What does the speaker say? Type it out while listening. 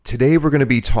Today, we're going to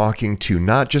be talking to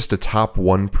not just a top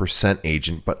 1%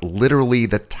 agent, but literally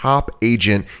the top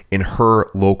agent in her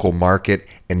local market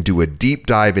and do a deep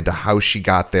dive into how she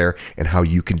got there and how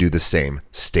you can do the same.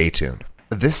 Stay tuned.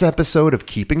 This episode of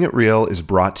Keeping It Real is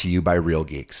brought to you by Real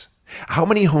Geeks. How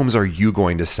many homes are you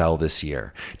going to sell this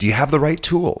year? Do you have the right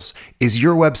tools? Is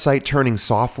your website turning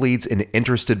soft leads into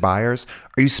interested buyers?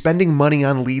 Are you spending money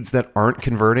on leads that aren't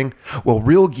converting? Well,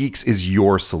 Real Geeks is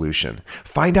your solution.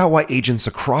 Find out why agents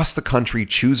across the country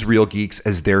choose Real Geeks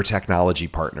as their technology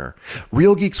partner.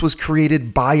 Real Geeks was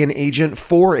created by an agent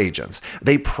for agents.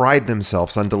 They pride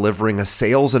themselves on delivering a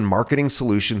sales and marketing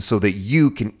solution so that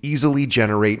you can easily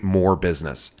generate more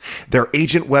business. Their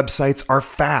agent websites are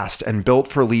fast and built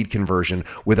for lead conversion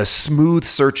with a smooth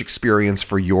search experience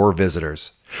for your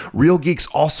visitors. Real Geeks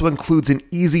also includes an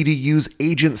easy-to-use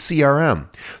agent CRM.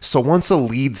 So once a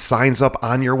lead signs up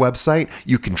on your website,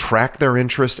 you can track their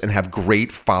interest and have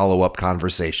great follow-up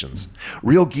conversations.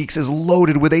 Real Geeks is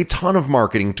loaded with a ton of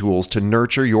marketing tools to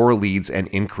nurture your leads and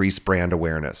increase brand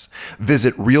awareness.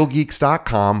 Visit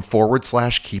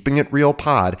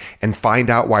realgeeks.com/keepingitrealpod and find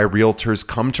out why realtors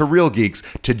come to Real Geeks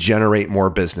to generate more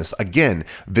business. Again,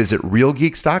 visit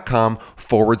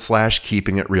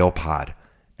realgeeks.com/keepingitrealpod.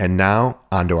 And now,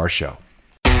 on to our show.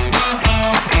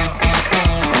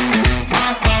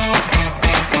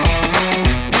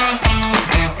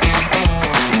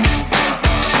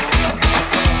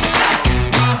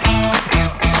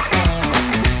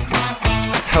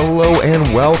 Hello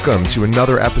and welcome to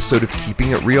another episode of Keeping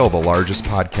It Real, the largest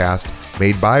podcast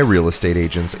made by real estate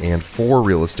agents and for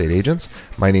real estate agents.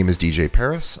 My name is DJ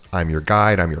Paris. I'm your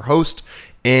guide. I'm your host.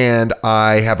 And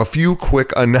I have a few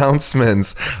quick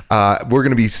announcements. We're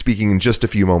going to be speaking in just a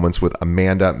few moments with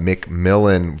Amanda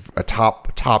McMillan, a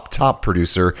top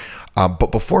producer.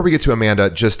 But before we get to Amanda,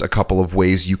 just a couple of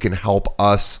ways you can help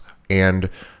us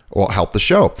and help the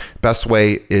show. Best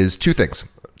way is two things.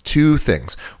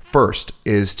 First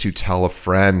is to tell a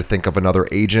friend. Think of another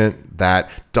agent that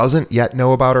doesn't yet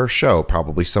know about our show,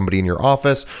 probably somebody in your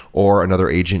office or another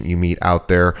agent you meet out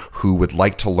there who would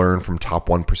like to learn from top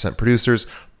 1% producers.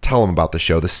 Tell them about the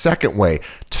show. The second way,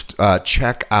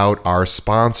 check out our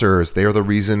sponsors. They are the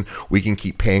reason we can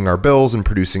keep paying our bills and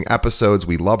producing episodes.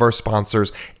 We love our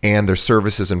sponsors, and their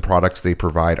services and products they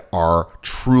provide are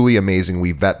truly amazing.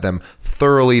 We vet them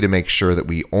thoroughly to make sure that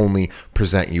we only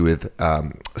present you with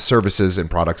services and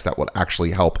products that will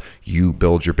actually help you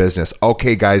build your business.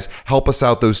 Okay, guys, help us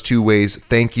out those two ways.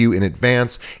 Thank you in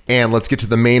advance. And let's get to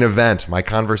the main event, my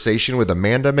conversation with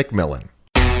Amanda McMillan.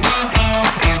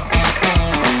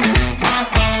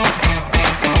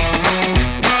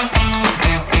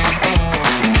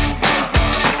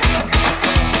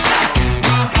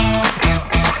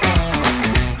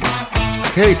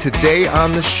 Okay, today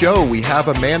on the show, we have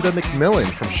Amanda McMillan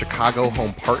from Chicago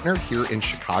Home Partner here in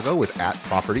Chicago with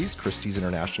 @Properties, Christie's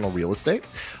International Real Estate.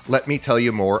 Let me tell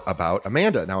you more about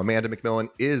Amanda. Now, Amanda McMillan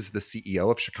is the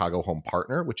CEO of Chicago Home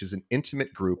Partner, which is an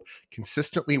intimate group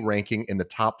consistently ranking in the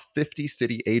top 50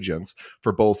 city agents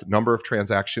for both number of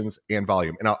transactions and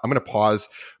volume. And I'm going to pause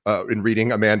in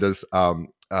reading Amanda's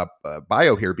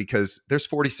bio here because there's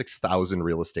 46,000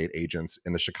 real estate agents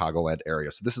in the Chicagoland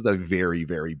area. So this is a very,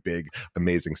 very big,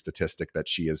 amazing statistic that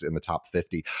she is in the top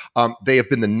 50. They have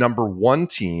been the number one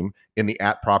team in the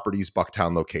 @Properties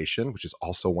Bucktown location, which is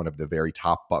also one of the very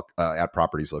top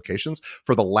 @Properties locations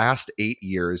for the last 8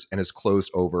 years and has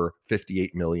closed over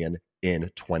 $58 million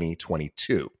in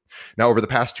 2022. Now, over the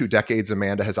past 2 decades,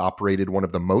 Amanda has operated one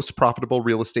of the most profitable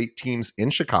real estate teams in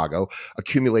Chicago,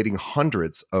 accumulating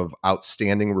hundreds of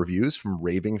outstanding reviews from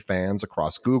raving fans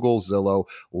across Google, Zillow,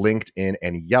 LinkedIn,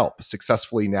 and Yelp,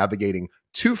 successfully navigating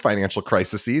 2 financial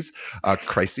crises,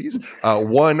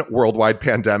 one worldwide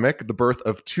pandemic, the birth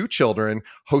of 2 children,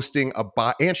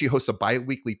 and she hosts a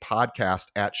bi-weekly podcast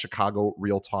at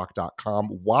chicagorealtalk.com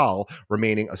while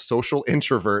remaining a social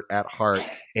introvert at heart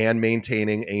and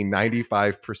maintaining a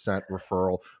 95%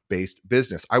 referral-based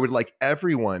business. I would like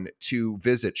everyone to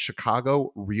visit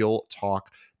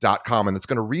chicagorealtalk.com, and it's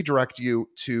going to redirect you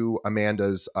to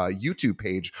Amanda's YouTube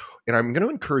page. And I'm going to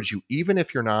encourage you, even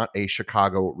if you're not a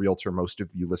Chicago realtor, most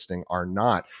of you listening are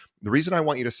not, the reason I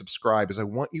want you to subscribe is I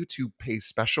want you to pay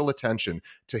special attention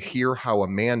to hear how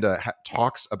Amanda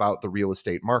talks about the real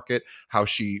estate market, how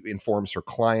she informs her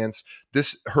clients.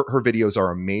 Her videos are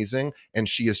amazing, and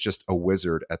she is just a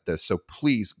wizard at this. So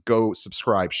please go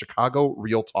subscribe,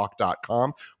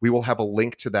 chicagorealtalk.com. We will have a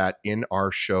link to that in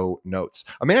our show notes.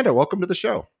 Amanda, welcome to the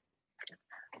show.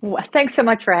 Well, thanks so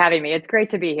much for having me. It's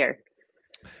great to be here.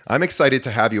 I'm excited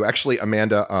to have you. Actually,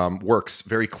 Amanda works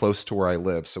very close to where I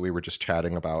live, so we were just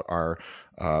chatting about our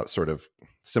sort of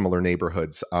similar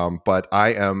neighborhoods. But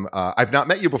I've not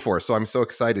met you before, so I'm so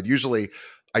excited. Usually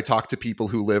I talk to people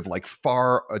who live like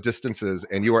far distances,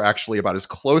 and you are actually about as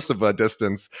close of a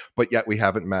distance, but yet we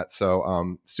haven't met.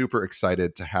 So super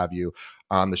excited to have you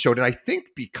on the show. And I think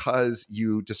because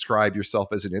you describe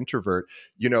yourself as an introvert,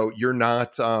 you're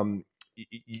not,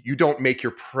 you don't make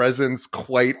your presence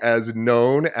quite as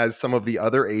known as some of the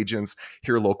other agents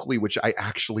here locally, which I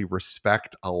actually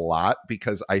respect a lot,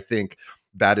 because I think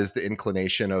that is the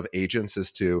inclination of agents,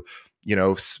 is to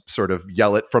sort of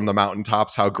yell it from the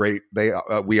mountaintops how great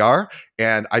we are.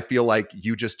 And I feel like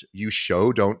you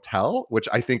show, don't tell, which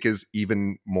I think is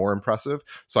even more impressive.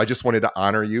 So I just wanted to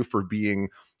honor you for being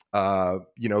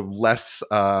less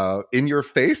in your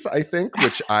face, I think,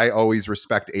 which I always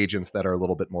respect agents that are a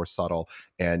little bit more subtle,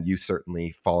 and you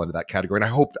certainly fall into that category. And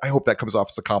I hope that comes off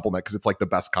as a compliment, because it's like the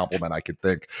best compliment I could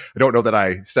think. I don't know that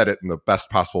I said it in the best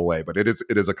possible way, but it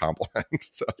is a compliment.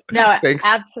 So No, thanks.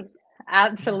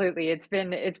 absolutely. It's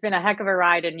been a heck of a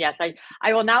ride. And yes,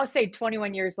 I will now say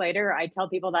 21 years later, I tell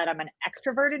people that I'm an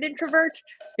extroverted introvert,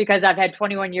 because I've had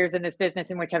 21 years in this business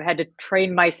in which I've had to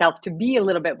train myself to be a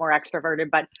little bit more extroverted.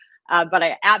 But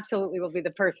I absolutely will be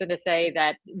the person to say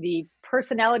that the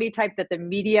personality type that the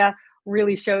media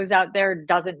really shows out there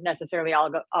doesn't necessarily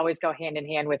always go hand in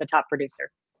hand with a top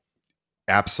producer.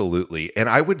 Absolutely. And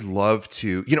I would love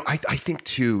to, I think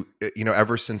too,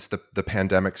 ever since the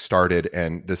pandemic started,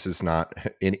 and this is not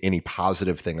any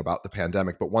positive thing about the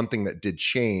pandemic, but one thing that did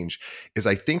change is,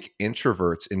 I think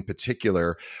introverts in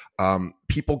particular,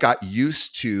 people got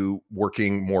used to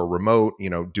working more remote,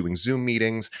 doing Zoom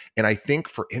meetings. And I think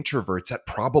for introverts, that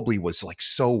probably was like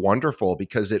so wonderful,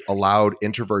 because it allowed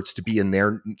introverts to be in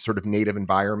their sort of native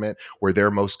environment where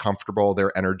they're most comfortable.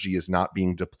 Their energy is not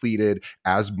being depleted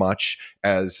as much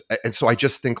and so I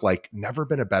just think, like, never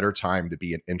been a better time to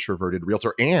be an introverted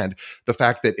realtor. And the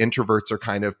fact that introverts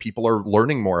are people are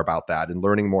learning more about that, and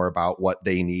learning more about what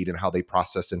they need and how they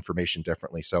process information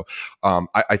differently. So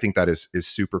I think that is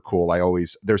super cool.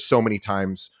 There's so many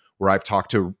times where I've talked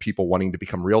to people wanting to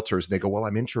become realtors, and they go, well,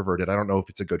 I'm introverted, I don't know if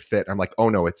it's a good fit. And I'm like, oh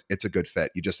no, it's a good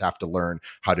fit. You just have to learn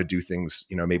how to do things,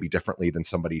 maybe differently than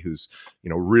somebody who's,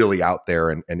 really out there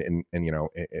and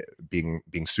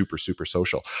being super, super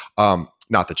social.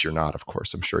 Not that you're not, of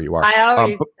course, I'm sure you are.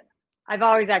 I've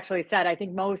always actually said, I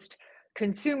think most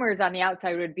consumers on the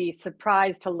outside would be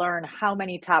surprised to learn how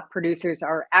many top producers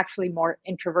are actually more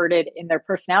introverted in their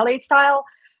personality style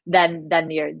than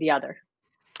the other.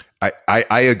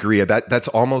 I agree. That's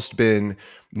almost been,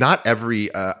 not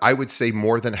every, I would say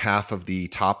more than half of the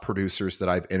top producers that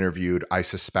I've interviewed, I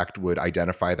suspect would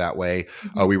identify that way.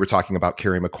 Mm-hmm. We were talking about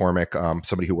Carrie McCormick,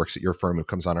 somebody who works at your firm, who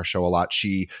comes on our show a lot.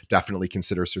 She definitely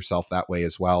considers herself that way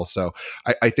as well. So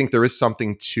I think there is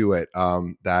something to it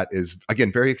that is,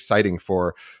 again, very exciting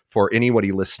for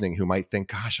anybody listening who might think,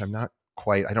 gosh, I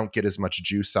don't get as much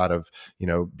juice out of,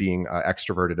 being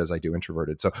extroverted as I do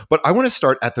introverted. So, but I want to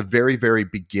start at the very, very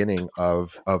beginning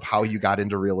of how you got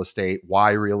into real estate,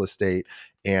 why real estate,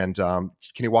 and can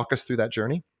you walk us through that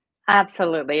journey?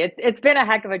 Absolutely. It's been a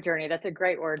heck of a journey. That's a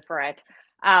great word for it.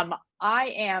 I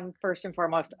am first and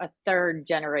foremost a third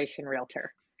generation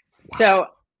realtor. Wow. So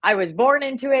I was born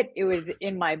into it. It was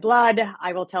in my blood.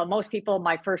 I will tell most people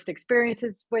my first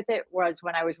experiences with it was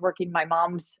when I was working my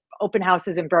mom's open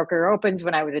houses and broker opens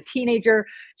when I was a teenager.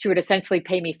 She would essentially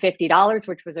pay me $50,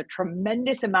 which was a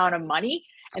tremendous amount of money.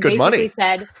 It's And good basically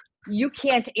money. said, you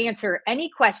can't answer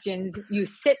any questions. You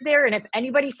sit there, and if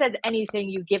anybody says anything,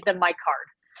 you give them my card.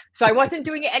 So I wasn't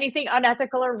doing anything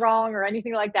unethical or wrong or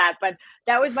anything like that, but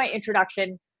that was my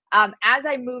introduction. As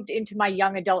I moved into my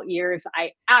young adult years,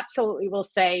 I absolutely will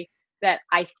say that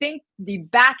I think the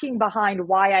backing behind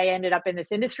why I ended up in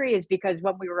this industry is because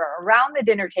when we were around the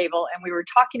dinner table and we were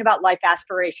talking about life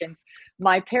aspirations,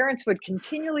 my parents would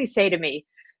continually say to me,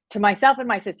 to myself and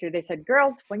my sister, they said,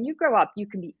 girls, when you grow up, you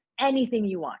can be anything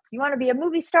you want. You want to be a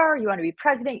movie star, you want to be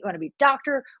president, you want to be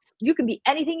doctor, you can be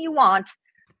anything you want.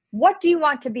 What do you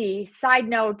want to be? Side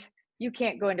note, you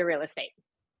can't go into real estate.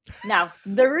 Now,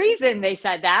 the reason they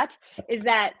said that is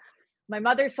that my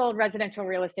mother sold residential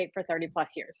real estate for 30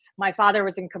 plus years. My father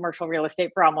was in commercial real estate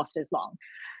for almost as long.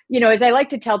 As I like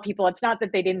to tell people, it's not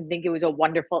that they didn't think it was a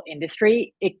wonderful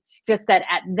industry. It's just that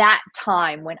at that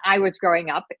time, when I was growing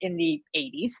up in the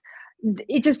 80s,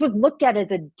 it just was looked at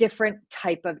as a different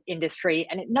type of industry.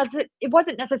 And it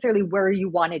wasn't necessarily where you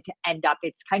wanted to end up.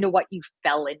 It's kind of what you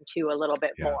fell into a little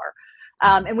bit more.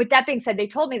 And with that being said, they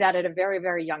told me that at a very,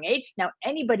 very young age. Now,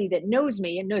 anybody that knows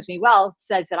me and knows me well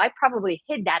says that I probably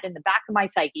hid that in the back of my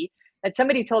psyche, that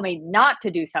somebody told me not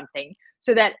to do something,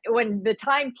 so that when the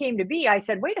time came to be, I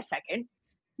said, wait a second,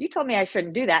 you told me I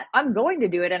shouldn't do that. I'm going to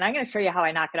do it, and I'm going to show you how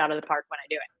I knock it out of the park when I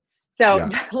do it.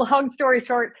 Yeah. So long story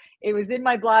short, it was in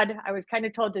my blood. I was kind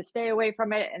of told to stay away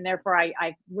from it, and therefore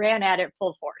I ran at it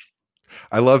full force.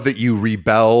 I love that you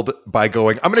rebelled by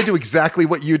going, I'm going to do exactly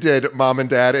what you did, mom and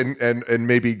dad, and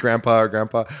maybe grandpa or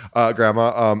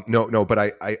grandma. No, but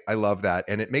I love that.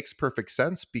 And it makes perfect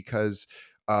sense because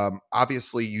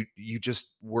obviously you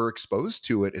just were exposed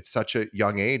to it at such a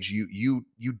young age. You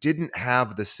didn't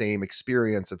have the same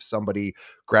experience of somebody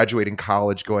graduating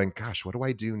college going, gosh, what do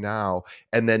I do now?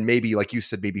 And then maybe, like you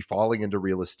said, maybe falling into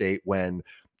real estate when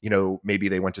maybe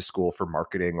they went to school for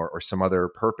marketing or some other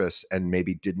purpose and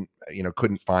maybe didn't,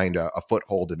 couldn't find a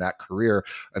foothold in that career.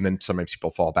 And then sometimes people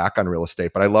fall back on real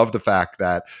estate. But I love the fact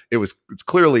that it's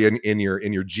clearly in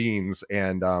your genes,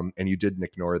 and you didn't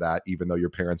ignore that, even though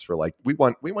your parents were like, we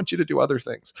want you to do other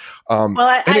things. Well,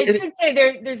 I should say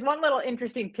there's one little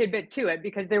interesting tidbit to it,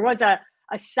 because there was a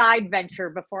side venture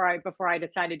before I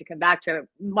decided to come back to it.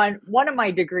 One of my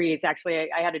degrees, actually,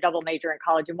 I had a double major in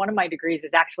college, and one of my degrees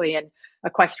is actually in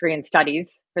equestrian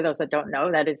studies. For those that don't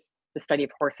know, that is the study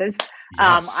of horses.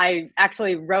 Yes. I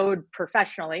actually rode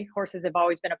professionally. Horses have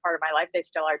always been a part of my life. They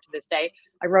still are to this day.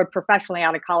 I rode professionally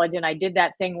out of college, and I did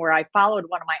that thing where I followed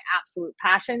one of my absolute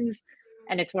passions.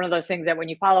 And it's one of those things that when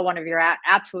you follow one of your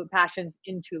absolute passions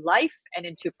into life and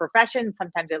into profession,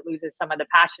 sometimes it loses some of the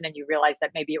passion and you realize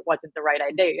that maybe it wasn't the right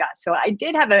idea. So I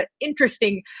did have an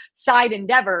interesting side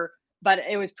endeavor, but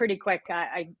it was pretty quick.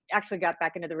 I actually got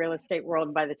back into the real estate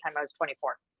world by the time I was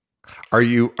 24.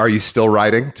 Are you still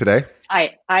riding today?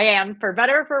 I am, for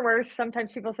better or for worse.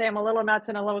 Sometimes people say I'm a little nuts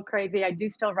and a little crazy. I do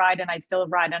still ride, and I still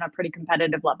ride on a pretty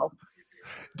competitive level.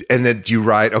 And then do you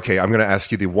ride? Okay, I'm going to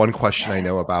ask you the one question I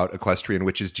know about equestrian,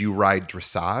 which is, do you ride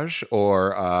dressage,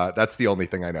 or that's the only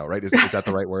thing I know, right? Is that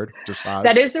the right word? Dressage?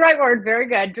 That is the right word. Very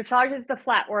good. Dressage is the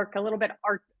flat work, a little bit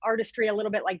artistry, a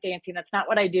little bit like dancing. That's not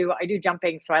what I do. I do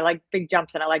jumping. So I like big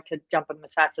jumps, and I like to jump them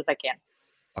as fast as I can.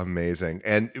 Amazing.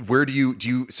 And where do you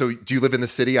live in the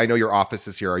city? I know your office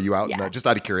is here. Are you out in Yeah. just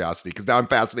out of curiosity? Because now I'm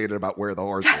fascinated about where the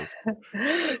horse is.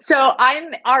 So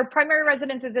our primary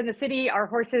residence is in the city. Our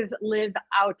horses live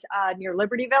out near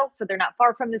Libertyville, so they're not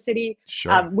far from the city.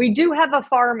 Sure. We do have a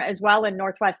farm as well in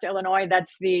Northwest Illinois.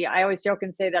 I always joke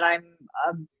and say that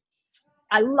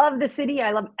I love the city.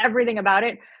 I love everything about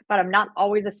it, but I'm not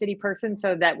always a city person,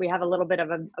 so that we have a little bit of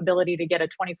an ability to get a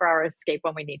 24-hour escape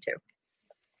when we need to.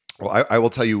 Well, I will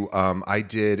tell you,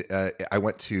 I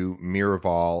went to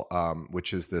Miraval,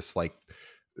 which is this like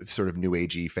sort of new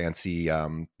agey fancy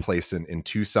place in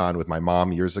Tucson with my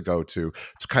mom years ago.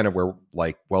 It's kind of where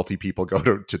like wealthy people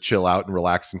go to chill out and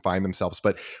relax and find themselves.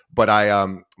 But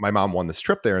my mom won this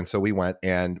trip there, and so we went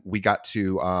and we got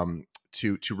to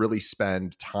really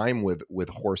spend time with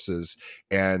horses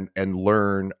and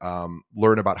learn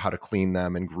about how to clean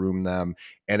them and groom them.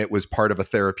 And it was part of a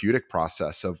therapeutic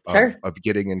process of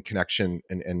getting in connection,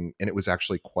 and it was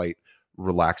actually quite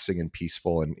relaxing and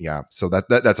peaceful. And yeah, so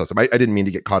that's awesome. I didn't mean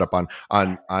to get caught up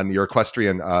on your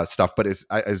equestrian stuff, but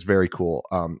is very cool,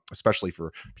 especially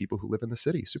for people who live in the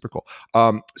city. Super cool.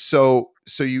 So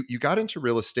you got into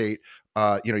real estate.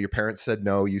 Your parents said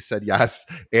no, you said yes,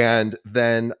 and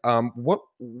then what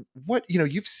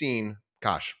you've seen,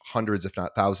 gosh, hundreds if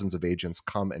not thousands of agents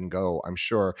come and go, I'm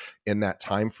sure, in that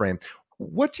time frame.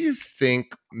 What do you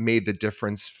think made the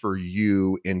difference for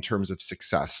you in terms of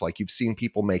success? Like, you've seen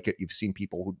people make it, you've seen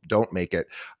people who don't make it.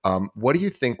 What do you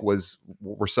think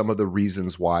were some of the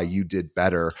reasons why you did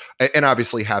better? And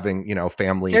obviously having,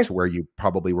 family to where you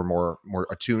probably were more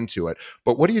attuned to it.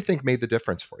 But what do you think made the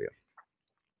difference for you?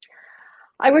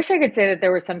 I wish I could say that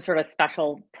there was some sort of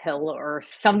special pill or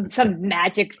some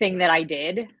magic thing that I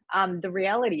did. The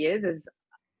reality is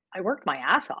I worked my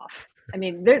ass off. I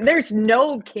mean, there's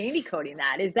no candy coating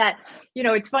that. Is that,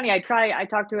 it's funny. I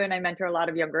talk to and I mentor a lot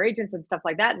of younger agents and stuff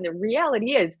like that. And the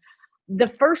reality is, the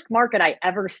first market I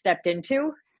ever stepped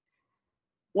into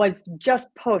was just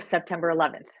post September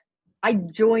 11th. I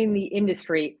joined the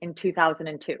industry in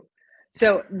 2002.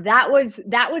 So that was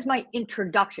my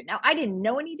introduction. Now, I didn't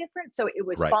know any different, so it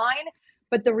was fine.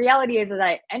 But the reality is that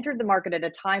I entered the market at a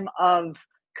time of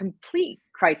complete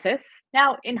crisis.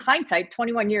 Now, in hindsight,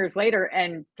 21 years later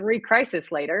and 3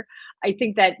 crises later, I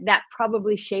think that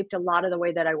probably shaped a lot of the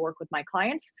way that I work with my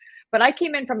clients. But I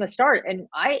came in from the start, and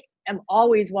I am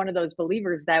always one of those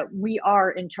believers that we are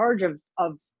in charge of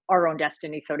our own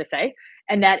destiny, so to say.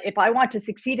 And that if I want to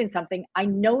succeed in something, I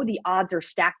know the odds are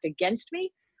stacked against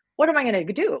me. What am I going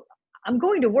to do? I'm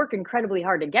going to work incredibly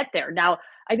hard to get there. Now,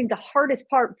 I think the hardest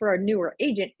part for a newer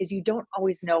agent is you don't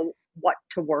always know what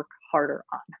to work harder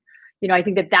on. I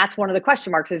think that that's one of the question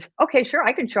marks is, okay, sure,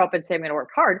 I can show up and say I'm going to work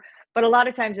hard, But a lot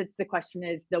of times the question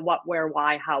is the what, where,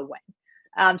 why, how,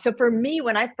 when. So for me,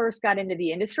 when I first got into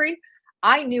the industry,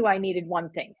 I knew I needed one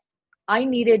thing. I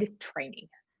needed training,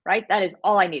 right? That is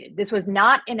all I needed. This was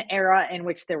not an era in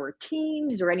which there were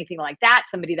teams or anything like that,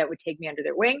 somebody that would take me under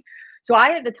their wing. So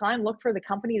I, at the time, looked for the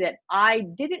company that I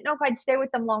didn't know if I'd stay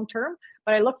with them long term,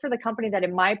 but I looked for the company that,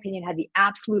 in my opinion, had the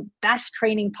absolute best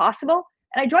training possible.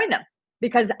 And I joined them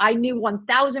because I knew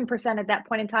 1000% at that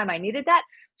point in time I needed that.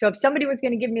 So if somebody was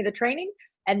going to give me the training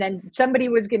and then somebody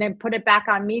was going to put it back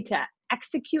on me to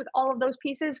execute all of those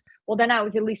pieces, well, then I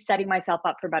was at least setting myself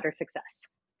up for better success.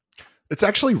 It's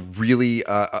actually really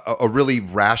a really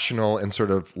rational and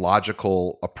sort of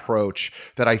logical approach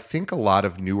that I think a lot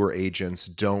of newer agents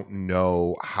don't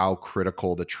know how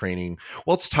critical the training.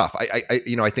 Well, it's tough.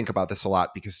 I think about this a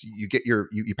lot because you get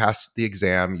you pass the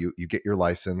exam, you get your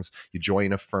license, you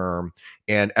join a firm,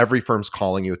 and every firm's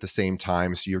calling you at the same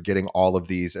time. So you're getting all of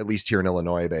these. At least here in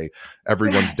Illinois,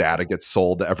 everyone's data gets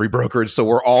sold to every brokerage, so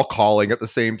we're all calling at the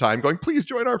same time, going, "Please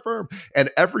join our firm." And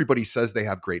everybody says they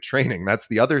have great training. That's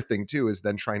the other thing too, is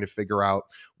then trying to figure out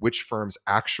which firms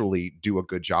actually do a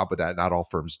good job with that. Not all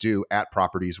firms do. At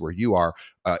Properties, where you are,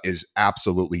 is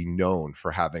absolutely known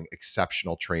for having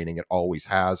exceptional training. It always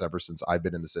has ever since I've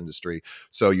been in this industry.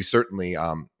 So you certainly,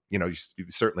 you're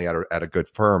certainly at a good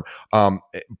firm. And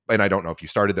I don't know if you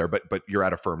started there, but you're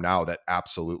at a firm now that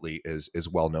absolutely is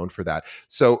well known for that.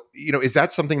 So, is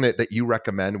that something that you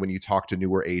recommend when you talk to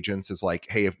newer agents, is like,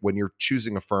 hey, if when you're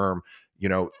choosing a firm,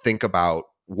 think about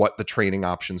what the training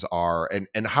options are,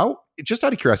 and how, just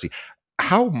out of curiosity,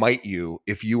 how might you,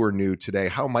 if you were new today,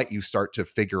 how might you start to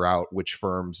figure out which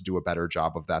firms do a better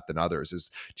job of that than others?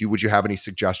 Would you have any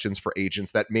suggestions for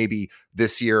agents that maybe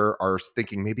this year are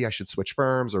thinking, maybe I should switch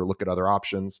firms or look at other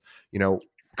options?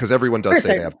 Because everyone does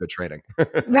say they have good training.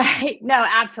 Right. No,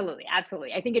 absolutely.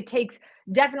 Absolutely. I think it takes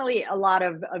definitely a lot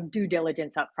of due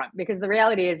diligence up front, because the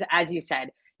reality is, as you said,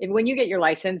 when you get your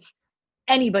license,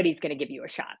 anybody's going to give you a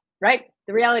shot, right?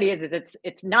 The reality is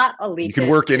it's not elitist. You can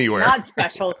work anywhere. It's not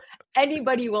special.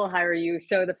 Anybody will hire you.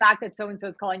 So the fact that so-and-so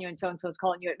is calling you and so-and-so is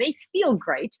calling you, it may feel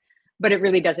great, but it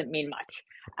really doesn't mean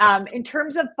much. In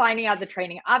terms of finding out the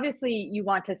training, obviously you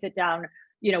want to sit down,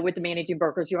 with the managing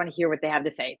brokers. You want to hear what they have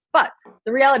to say. But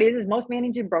the reality is most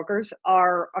managing brokers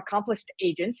are accomplished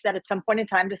agents that at some point in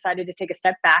time decided to take a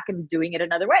step back and doing it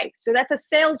another way. So that's a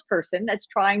salesperson that's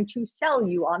trying to sell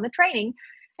you on the training.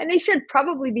 And they should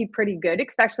probably be pretty good,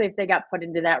 especially if they got put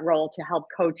into that role to help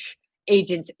coach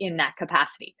agents in that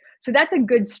capacity. So that's a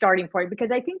good starting point,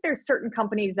 because I think there's certain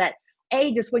companies that,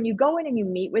 just when you go in and you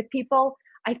meet with people,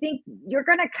 I think you're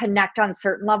going to connect on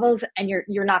certain levels and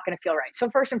you're not going to feel right. So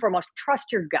first and foremost,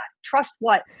 trust your gut. Trust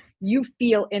what you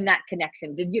feel in that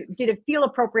connection. Did it feel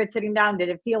appropriate sitting down? Did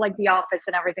it feel like the office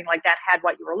and everything like that had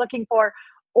what you were looking for?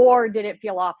 Or did it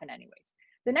feel off in any ways?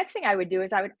 The next thing I would do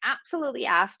is I would absolutely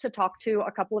ask to talk to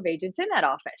a couple of agents in that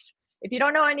office. If you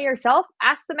don't know any yourself,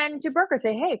 ask the managing broker,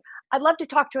 say, hey, I'd love to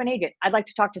talk to an agent. I'd like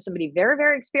to talk to somebody very,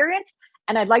 very experienced.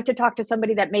 And I'd like to talk to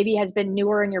somebody that maybe has been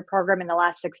newer in your program in the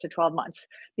last 6 to 12 months,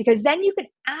 because then you can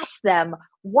ask them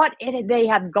what they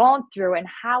have gone through and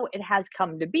how it has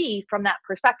come to be from that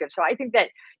perspective. So I think that,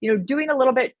 doing a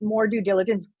little bit more due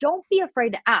diligence, don't be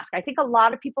afraid to ask. I think a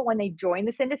lot of people, when they join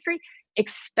this industry,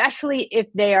 especially if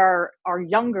they are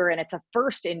younger and it's a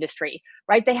first industry,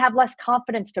 right, they have less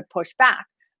confidence to push back.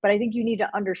 But I think you need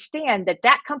to understand that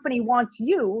that company wants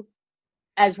you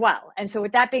as well. And so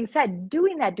with that being said,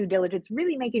 doing that due diligence,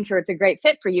 really making sure it's a great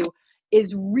fit for you,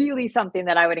 is really something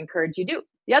that I would encourage you to do.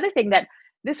 The other thing, that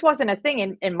this wasn't a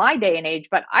thing in my day and age,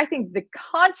 but I think the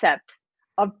concept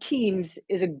of teams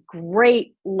is a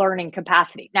great learning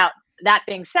capacity. Now, that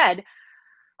being said,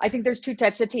 I think there's two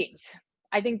types of teams.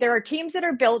 I think there are teams that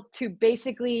are built to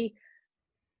basically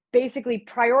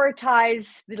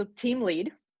prioritize the team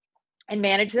lead and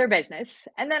manage their business.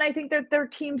 And then I think that there are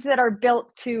teams that are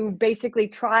built to basically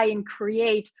try and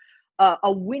create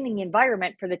a winning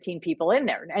environment for the team people in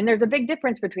there. And there's a big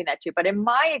difference between that two. But in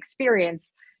my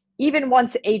experience, even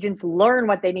once agents learn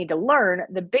what they need to learn,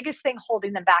 the biggest thing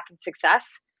holding them back in success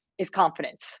is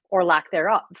confidence or lack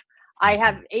thereof. I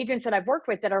have agents that I've worked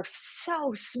with that are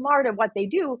so smart at what they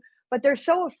do, but they're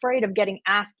so afraid of getting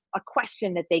asked a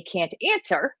question that they can't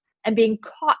answer and being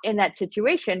caught in that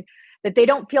situation, that they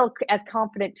don't feel as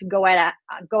confident to go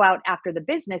out after the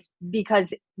business,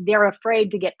 because they're afraid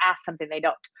to get asked something they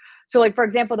don't. So, like, for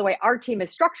example, the way our team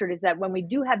is structured is that when we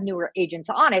do have newer agents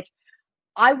on it,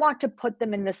 I want to put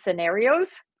them in the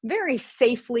scenarios very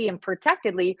safely and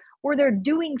protectedly where they're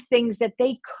doing things that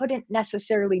they couldn't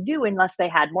necessarily do unless they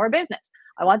had more business.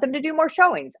 I want them to do more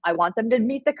showings. I want them to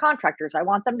meet the contractors. I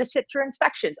want them to sit through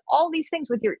inspections, all these things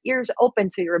with your ears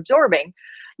open. So you're absorbing,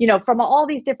 from all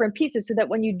these different pieces so that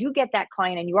when you do get that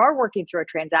client and you are working through a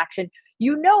transaction,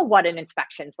 you know what an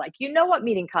inspection's like, what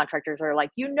meeting contractors are like,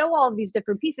 all of these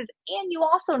different pieces. And you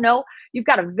also know you've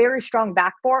got a very strong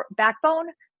backbone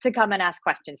to come and ask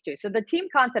questions too. So the team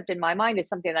concept in my mind is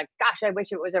something like, gosh, I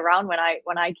wish it was around when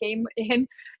I came in.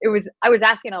 I was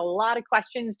asking a lot of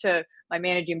questions to my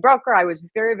managing broker. I was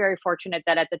very, very fortunate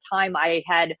that at the time I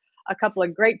had a couple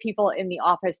of great people in the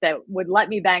office that would let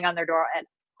me bang on their door at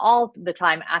all the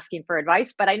time asking for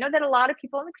advice. But I know that a lot of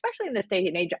people, and especially in this day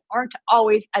and age, aren't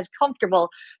always as comfortable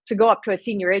to go up to a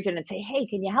senior agent and say, hey,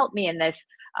 can you help me in this?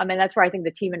 And that's where I think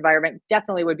the team environment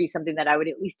definitely would be something that I would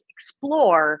at least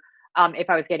explore if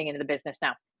I was getting into the business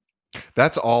now.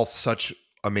 That's all such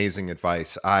amazing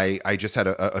advice. I just had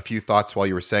a few thoughts while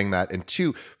you were saying that, and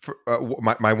two,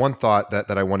 my one thought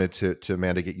that I wanted to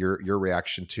Amanda get your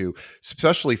reaction to,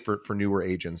 especially for newer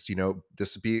agents.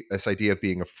 This idea of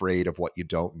being afraid of what you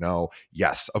don't know.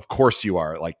 Yes, of course you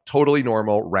are. Like, totally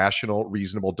normal, rational,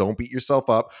 reasonable. Don't beat yourself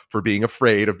up for being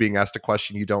afraid of being asked a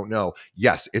question you don't know.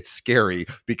 Yes, it's scary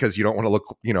because you don't want to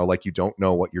look like you don't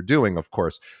know what you're doing, of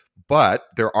course. But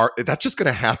that's just going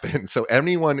to happen. So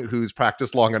anyone who's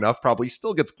practiced long enough probably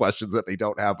still gets questions that they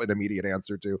don't have an immediate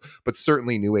answer to, but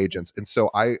certainly new agents. And so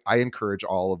I encourage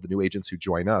all of the new agents who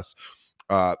join us.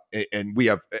 And we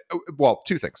have,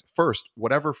 two things. First,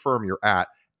 whatever firm you're at,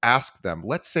 ask them.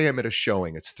 Let's say I'm at a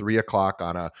showing. It's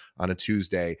 3:00 on a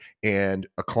Tuesday, and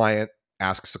a client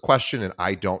asks a question and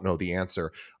I don't know the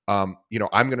answer. I'm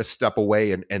going to step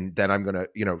away and then I'm going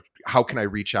to, how can I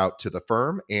reach out to the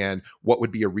firm, and what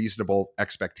would be a reasonable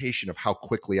expectation of how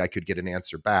quickly I could get an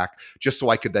answer back, just so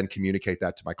I could then communicate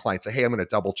that to my client. Say, hey, I'm going to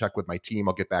double check with my team.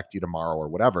 I'll get back to you tomorrow or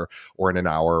whatever, or in an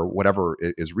hour, whatever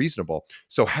is reasonable.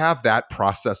 So have that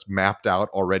process mapped out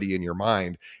already in your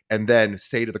mind, and then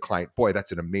say to the client, boy,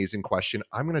 that's an amazing question.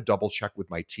 I'm going to double check with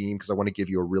my team because I want to give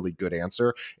you a really good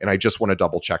answer. And I just want to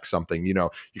double check something. You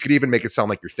could even make it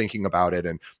sound like you're thinking about it,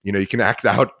 and you can act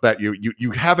out that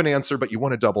you have an answer, but you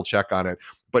want to double check on it.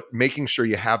 But making sure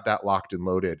you have that locked and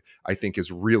loaded, I think,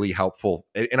 is really helpful.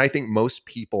 And I think most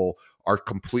people are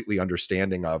completely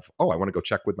understanding of, I want to go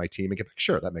check with my team and get back.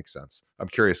 Sure, that makes sense. I'm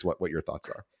curious what your thoughts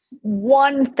are.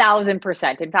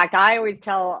 1000%. In fact, I always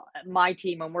tell my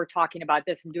team when we're talking about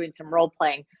this and doing some role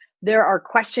playing, there are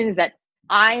questions that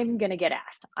I'm going to get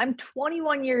asked. I'm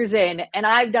 21 years in and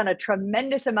I've done a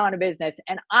tremendous amount of business,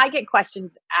 and I get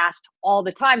questions asked all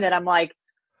the time that I'm like,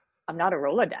 I'm not a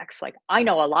Rolodex. Like, I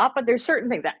know a lot, but there's certain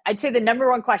things that I'd say the number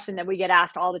one question that we get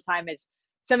asked all the time is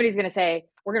somebody's going to say,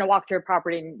 we're going to walk through a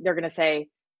property and they're going to say,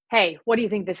 hey, what do you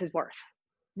think this is worth?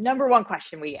 Number one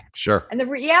question we get. Sure. And the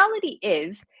reality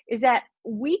is that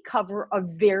we cover a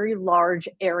very large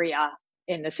area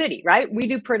in the city, right? We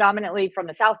do predominantly from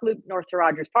the South Loop north to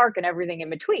Rogers Park and everything in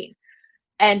between.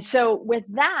 And so with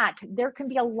that, there can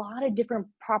be a lot of different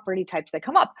property types that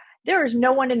come up. There is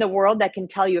no one in the world that can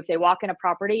tell you if they walk in a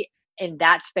property in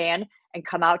that span and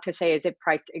come out to say, is it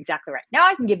priced exactly right? Now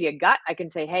I can give you a gut. I can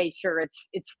say, hey, sure,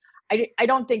 I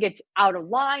don't think it's out of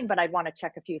line, but I'd want to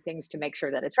check a few things to make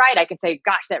sure that it's right. I can say,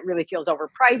 gosh, that really feels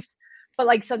overpriced.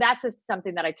 But so that's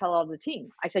something that I tell all the team.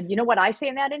 I said, you know what I say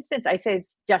in that instance? I say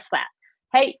it's just that.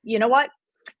 Hey, you know what?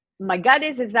 My gut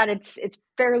is that it's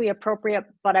fairly appropriate,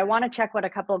 but I want to check what a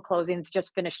couple of closings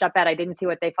just finished up at. I didn't see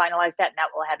what they finalized at, and that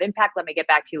will have impact. Let me get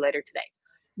back to you later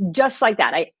today. Just like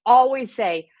that. I always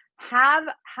say, have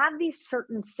these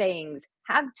certain sayings,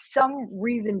 have some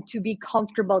reason to be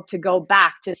comfortable to go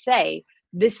back to say,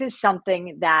 this is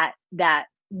something that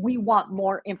we want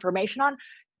more information on,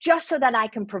 just so that I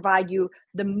can provide you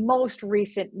the most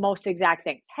recent, most exact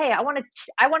thing. Hey, I want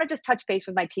to just touch base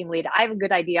with my team lead. I have a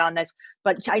good idea on this,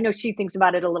 but I know she thinks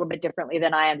about it a little bit differently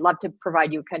than I. I'd love to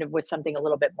provide you kind of with something a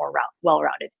little bit more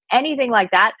well-rounded. Anything like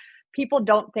that, people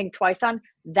don't think twice on.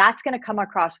 That's going to come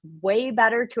across way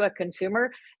better to a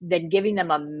consumer than giving them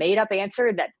a made-up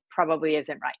answer that probably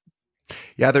isn't right.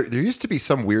 Yeah, there used to be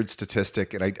some weird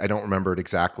statistic, and I don't remember it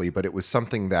exactly, but it was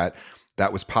something that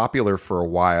was popular for a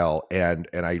while, and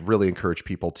I really encourage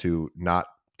people to not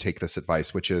take this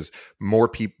advice, which is more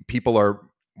people are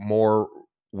more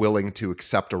willing to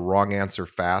accept a wrong answer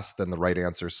fast than the right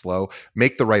answer slow.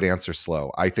 Make the right answer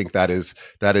slow. I think that is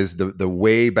the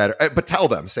way better. But tell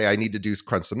them, say, I need to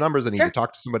crunch some numbers. I need to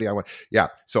talk to somebody. Yeah.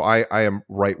 So I am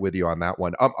right with you on that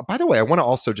one. By the way, I want to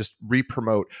also just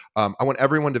re-promote. I want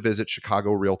everyone to visit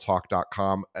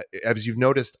chicagorealtalk.com. As you've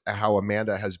noticed how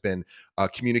Amanda has been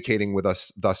communicating with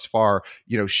us thus far,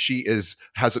 she has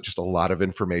just a lot of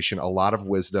information, a lot of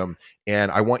wisdom,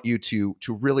 and I want you to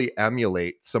really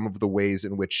emulate some of the ways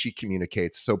in which she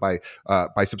communicates. So by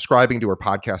subscribing to her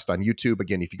podcast on YouTube,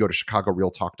 again, if you go to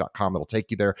chicagorealtalk.com, it'll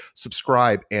take you there.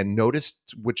 Subscribe and notice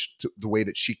the way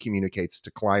that she communicates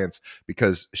to clients,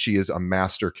 because she is a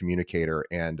master communicator,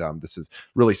 and this is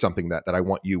really something that I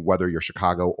want you, whether you're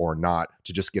Chicago or not,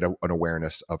 to just get an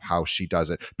awareness of how she does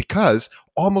it, because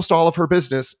almost all of her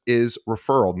business is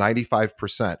referral,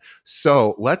 95%.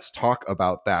 So let's talk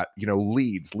about that.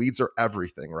 Leads are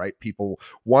everything, right? People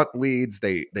want leads.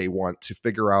 They want to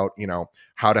figure out,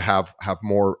 how to have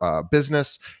more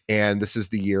business. And this is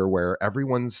the year where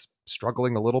everyone's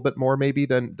struggling a little bit more maybe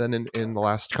than in the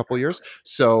last couple of years.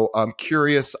 So I'm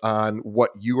curious on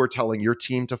what you are telling your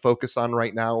team to focus on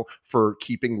right now for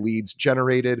keeping leads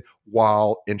generated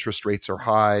while interest rates are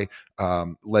high,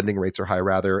 lending rates are high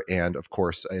rather, and of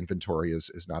course inventory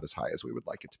is not as high as we would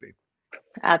like it to be.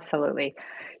 Absolutely.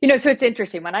 So it's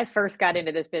interesting. When I first got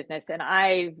into this business, and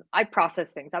I process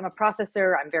things. I'm a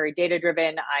processor. I'm very data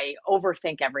driven. I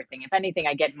overthink everything. If anything,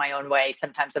 I get in my own way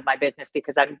sometimes of my business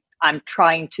because I'm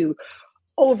trying to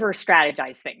over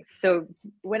strategize things. So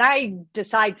when I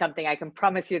decide something, I can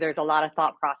promise you there's a lot of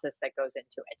thought process that goes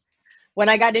into it. When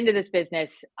I got into this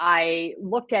business, I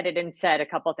looked at it and said a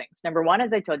couple of things. Number one,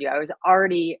 as I told you, I was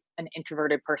already an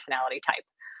introverted personality type.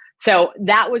 So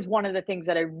that was one of the things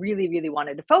that I really, really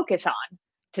wanted to focus on,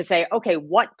 to say, okay,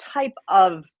 what type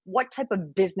of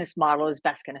business model is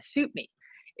best going to suit me?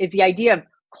 Is the idea of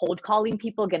cold calling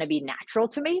people going to be natural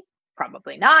to me?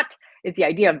 Probably not. Is the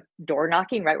idea of door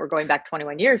knocking, right? We're going back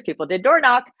 21 years. People did door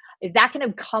knock. Is that going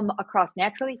to come across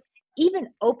naturally? Even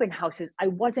open houses, I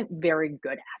wasn't very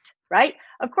good at, right?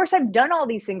 Of course, I've done all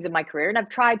these things in my career and I've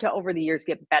tried to, over the years,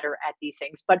 get better at these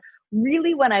things. But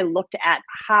really, when I looked at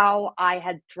how I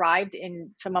had thrived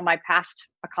in some of my past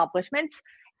accomplishments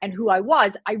and who I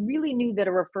was, I really knew that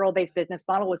a referral-based business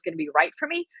model was going to be right for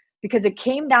me, because it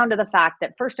came down to the fact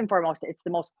that, first and foremost, it's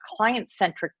the most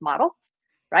client-centric model,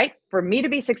 right? For me to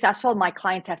be successful, my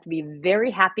clients have to be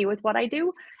very happy with what I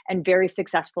do and very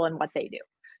successful in what they do.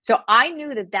 So I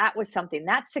knew that was something,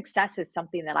 that success is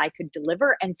something that I could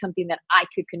deliver and something that I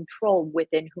could control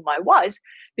within whom I was.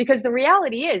 Because the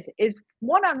reality is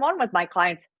one-on-one with my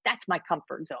clients, that's my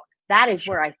comfort zone. That is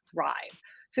where I thrive.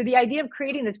 So the idea of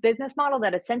creating this business model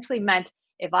that essentially meant,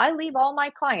 if I leave all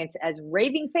my clients as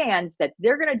raving fans that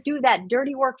they're going to do that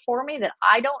dirty work for me that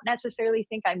I don't necessarily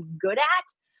think I'm good at,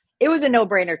 it was a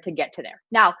no-brainer to get to there.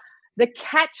 Now, the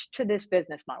catch to this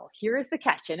business model, here is the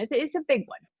catch, and it is a big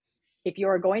one. If you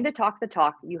are going to talk the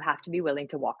talk, you have to be willing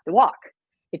to walk the walk.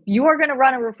 If you are going to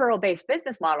run a referral-based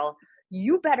business model,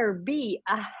 you better be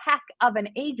a heck of an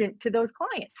agent to those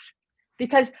clients,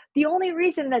 because the only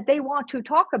reason that they want to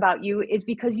talk about you is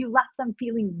because you left them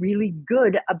feeling really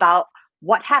good about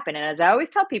what happened. And as I always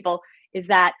tell people, is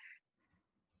that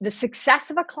the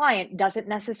success of a client doesn't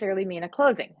necessarily mean a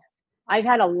closing. I've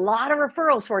had a lot of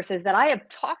referral sources that I have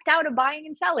talked out of buying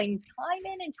and selling time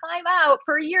in and time out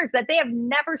for years that they have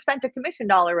never spent a commission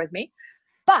dollar with me,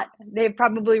 but they've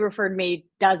probably referred me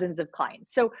dozens of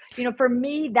clients. So, for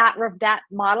me, that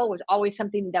model was always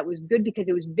something that was good because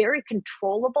it was very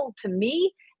controllable to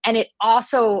me. And it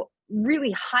also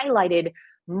really highlighted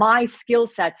my skill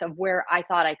sets of where I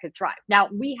thought I could thrive. Now,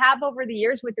 we have over the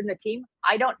years within the team,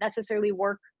 I don't necessarily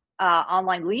work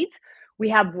online leads. We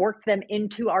have worked them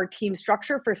into our team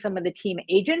structure for some of the team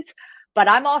agents, but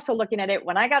I'm also looking at it.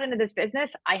 When I got into this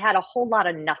business, I had a whole lot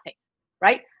of nothing,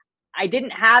 right? I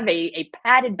didn't have a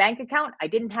padded bank account. I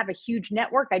didn't have a huge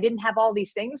network. I didn't have all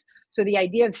these things. So the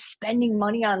idea of spending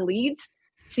money on leads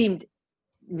seemed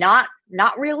not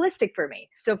realistic for me.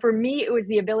 So for me, it was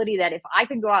the ability that if I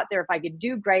could go out there, if I could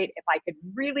do great, if I could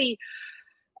really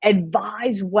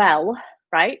advise well,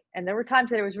 right? And there were times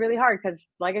that it was really hard because,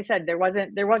 like I said, there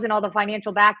wasn't all the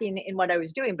financial backing in what I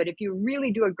was doing. But if you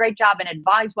really do a great job and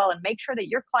advise well and make sure that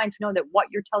your clients know that what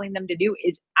you're telling them to do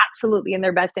is absolutely in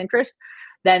their best interest,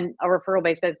 then a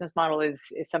referral-based business model is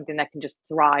something that can just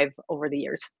thrive over the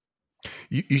years.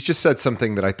 You just said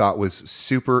something that I thought was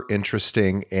super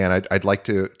interesting, and I'd like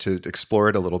to explore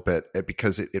it a little bit,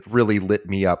 because it really lit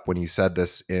me up when you said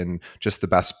this in just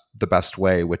the best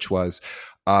way, which was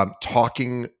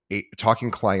talking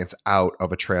clients out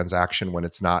of a transaction when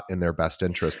it's not in their best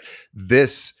interest.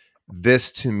 This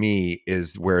this to me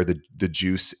is where the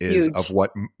juice is of Huge.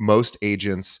 what most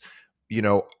agents, you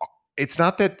know, it's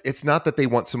not that they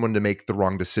want someone to make the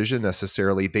wrong decision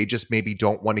necessarily. They just maybe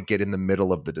don't want to get in the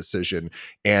middle of the decision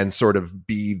and sort of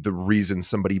be the reason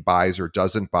somebody buys or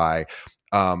doesn't buy.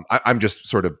 I'm just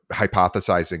sort of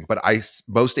hypothesizing, but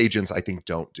most agents I think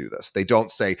don't do this. They don't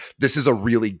say this is a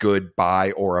really good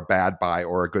buy or a bad buy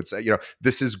or a good,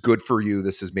 this is good for you.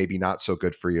 This is maybe not so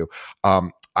good for you.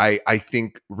 I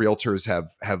think realtors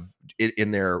have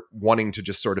in their wanting to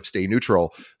just sort of stay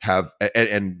neutral, have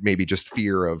and maybe just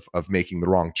fear of making the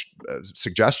wrong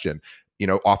suggestion.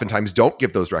 Oftentimes don't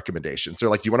give those recommendations. They're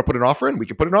like, "Do you want to put an offer in? We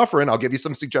can put an offer in. I'll give you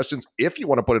some suggestions if you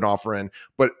want to put an offer in."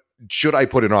 But should I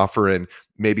put an offer in?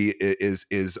 Maybe it's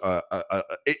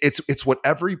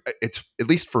whatever. It's, at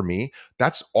least for me,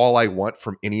 that's all I want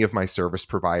from any of my service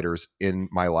providers in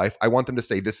my life. I want them to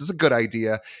say, "This is a good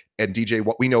idea," and DJ,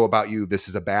 what we know about you, this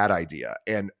is a bad idea,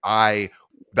 and I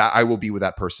will be with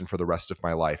that person for the rest of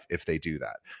my life if they do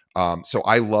that. So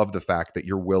I love the fact that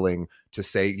you're willing to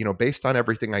say, based on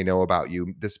everything I know about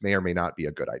you, this may or may not be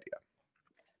a good idea.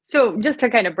 So just to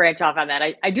kind of branch off on that,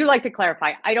 I do like to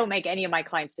clarify, I don't make any of my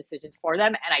clients' decisions for them,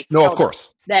 and I No, of tell them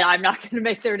course. that I'm not going to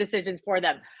make their decisions for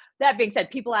them. That being said,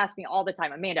 people ask me all the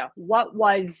time, Amanda, what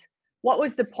was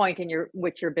the point in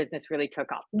which your business really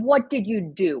took off? What did you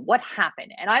do? What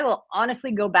happened? And I will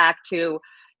honestly go back to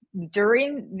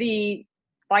during the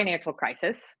financial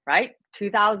crisis, right?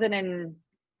 2009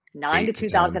 to 8 to 10.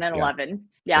 Yeah. 2011.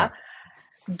 Yeah.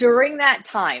 During that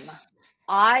time,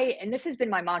 and this has been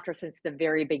my mantra since the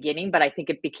very beginning, but I think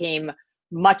it became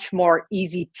much more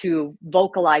easy to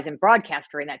vocalize and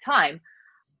broadcast during that time.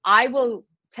 I will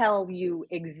tell you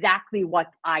exactly what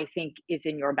I think is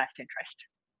in your best interest,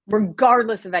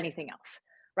 regardless of anything else.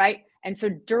 Right. And so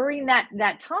during that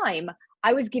time,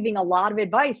 I was giving a lot of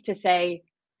advice to say,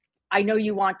 I know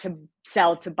you want to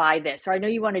sell to buy this, or I know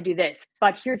you want to do this,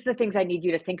 but here's the things I need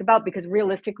you to think about, because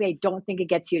realistically, I don't think it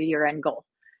gets you to your end goal.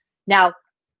 Now,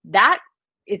 that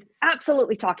is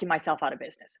absolutely talking myself out of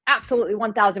business. Absolutely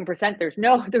 1000%. There's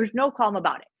no qualm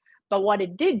about it. But what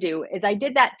it did do is I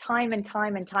did that time and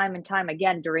time and time and time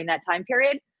again during that time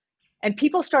period. And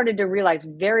people started to realize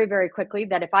very, very quickly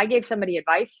that if I gave somebody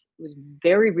advice, it was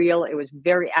very real, it was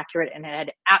very accurate, and it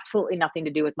had absolutely nothing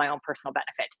to do with my own personal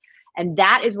benefit. And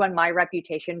that is when my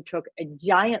reputation took a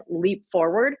giant leap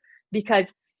forward,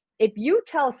 because if you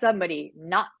tell somebody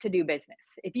not to do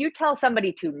business, if you tell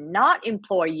somebody to not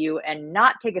employ you and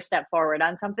not take a step forward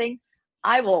on something,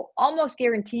 I will almost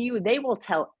guarantee you they will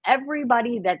tell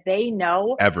everybody that they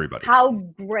know Everybody. how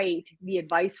great the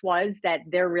advice was that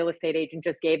their real estate agent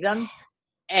just gave them.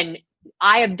 And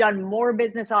I have done more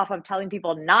business off of telling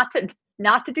people not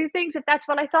to do things if that's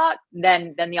what I thought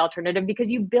than the alternative,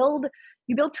 because you build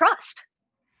trust.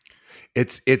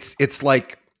 It's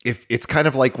like, if it's kind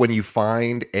of like when you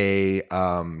find a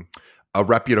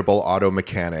reputable auto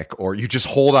mechanic, or you just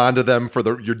hold on to them for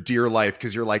your dear life,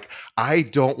 because you're like, I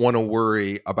don't want to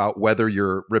worry about whether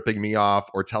you're ripping me off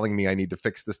or telling me I need to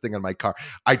fix this thing on my car.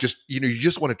 I just, you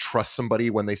just want to trust somebody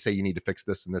when they say you need to fix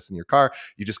this and this in your car.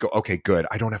 You just go, okay, good.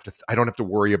 I don't have to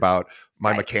worry about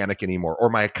my mechanic anymore, or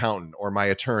my accountant, or my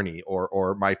attorney,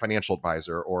 or my financial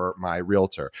advisor, or my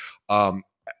realtor.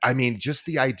 I mean, just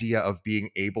the idea of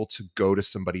being able to go to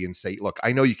somebody and say, look,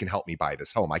 I know you can help me buy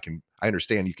this home. I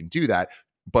understand you can do that.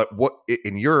 But what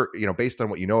in your, based on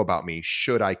what you know about me,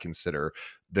 should I consider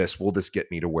this? Will this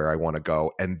get me to where I want to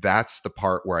go? And that's the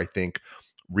part where I think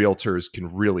realtors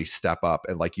can really step up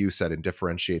and, like you said, and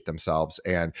differentiate themselves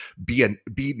and be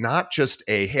not just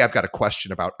hey, I've got a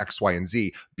question about X, Y, and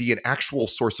Z, be an actual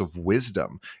source of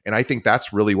wisdom. And I think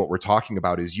that's really what we're talking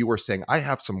about, is you are saying, I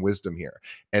have some wisdom here,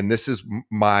 and this is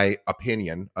my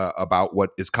opinion about what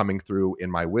is coming through in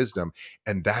my wisdom,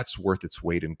 and that's worth its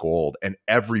weight in gold. And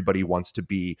everybody wants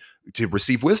to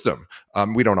receive wisdom.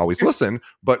 We don't always listen,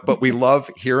 but we love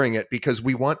hearing it, because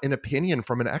we want an opinion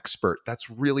from an expert. That's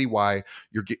really why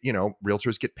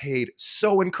realtors get paid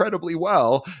so incredibly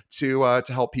well to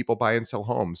help people buy and sell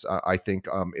homes. I think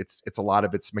it's a lot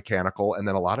of it's mechanical, and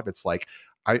then a lot of it's like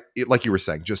like you were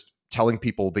saying, just telling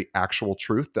people the actual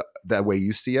truth, the way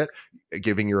you see it,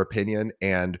 giving your opinion,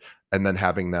 and then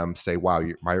having them say, wow,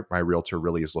 my realtor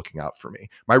really is looking out for me.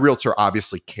 My realtor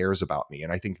obviously cares about me.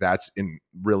 And I think that's in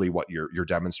really what you're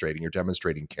demonstrating. You're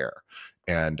demonstrating care,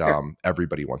 and Sure.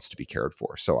 everybody wants to be cared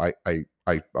for. So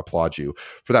I applaud you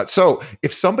for that. So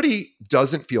if somebody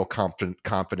doesn't feel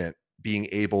confident being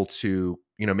able to,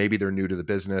 maybe they're new to the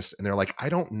business and they're like, I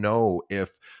don't know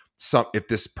if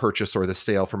this purchase or the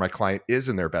sale for my client is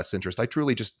in their best interest. I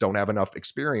truly just don't have enough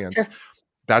experience. Sure.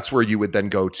 that's where you would then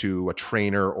go to a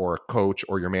trainer or a coach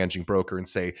or your managing broker and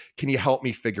say, can you help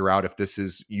me figure out if this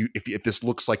is you, if this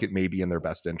looks like it may be in their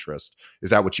best interest? Is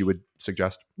that what you would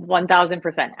suggest?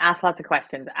 1000%. Ask lots of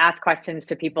questions. Ask questions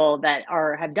to people that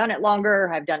have done it longer,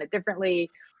 have done it differently,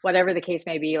 whatever the case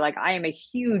may be. Like, I am a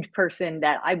huge person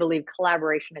that I believe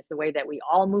collaboration is the way that we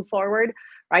all move forward,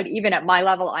 right? Even at my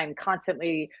level, I'm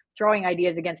constantly throwing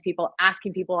ideas against people,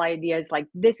 asking people ideas. Like,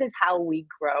 this is how we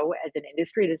grow as an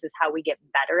industry. This is how we get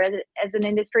better as an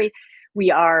industry. We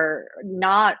are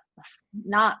not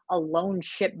a lone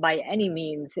ship by any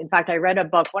means. In fact, I read a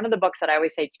book, one of the books that I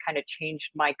always say kind of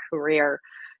changed my career.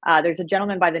 There's a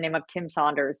gentleman by the name of Tim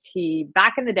Saunders. He,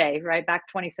 back in the day, right, back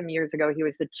 20 some years ago, he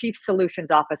was the chief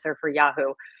solutions officer for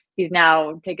Yahoo. He's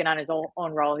now taken on his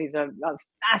own role. He's a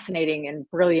fascinating and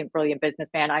brilliant, brilliant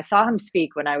businessman. I saw him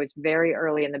speak when I was very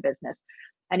early in the business,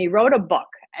 and he wrote a book.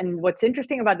 And what's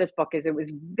interesting about this book is it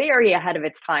was very ahead of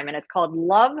its time, and it's called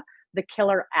Love, the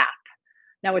Killer App.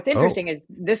 Now, what's Oh, interesting is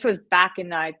this was back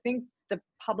in, I think the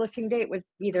publishing date was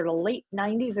either the late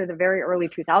 90s or the very early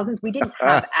 2000s. We didn't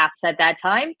have apps at that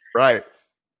time. right.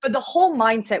 But the whole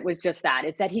mindset was just that,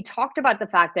 is that he talked about the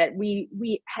fact that we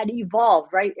had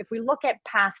evolved, right? If we look at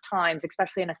past times,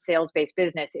 especially in a sales-based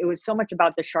business, it was so much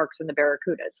about the sharks and the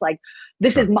barracudas. Like,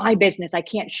 this Sure. is my business. I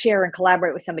can't share and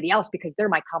collaborate with somebody else because they're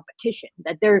my competition.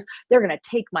 That they're going to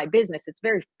take my business. It's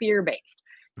very fear-based.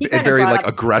 He And kind of very brought like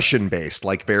up, aggression based,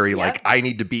 like very yep, like I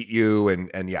need to beat you, and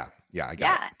yeah, yeah, I got it.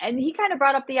 yeah, and he kind of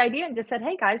brought up the idea and just said,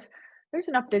 "Hey guys, there's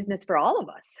enough business for all of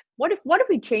us. What if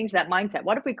we change that mindset?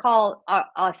 What if we call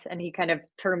us?" And he kind of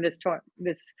termed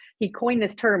this he coined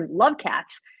this term, love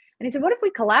cats. And he said, "What if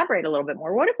we collaborate a little bit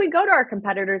more? What if we go to our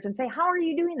competitors and say, 'How are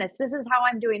you doing this? This is how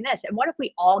I'm doing this.' And what if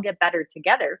we all get better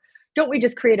together? Don't we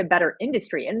just create a better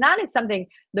industry?" And that is something.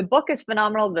 The book is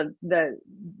phenomenal. The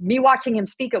Me watching him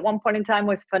speak at one point in time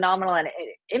was phenomenal, and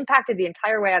it impacted the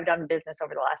entire way I've done business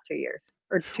over the last 2 years,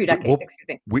 or two We, decades, we'll, excuse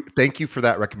me. we thank you for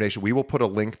that recommendation. We will put a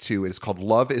link to it. It's called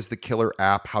 "Love Is the Killer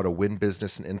App: How to Win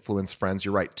Business and Influence Friends."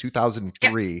 You're right, Yeah.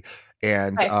 2003,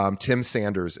 and Okay. Tim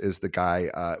Sanders is the guy,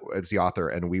 is the author,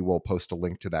 and we will post a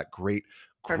link to that. Great,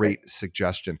 Perfect. great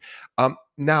suggestion.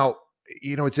 Now,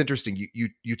 it's interesting.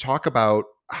 You talk about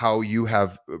how you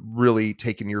have really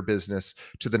taken your business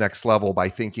to the next level by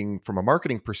thinking from a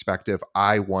marketing perspective.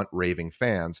 I want raving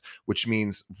fans, which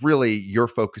means really you're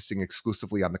focusing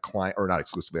exclusively on the client, or not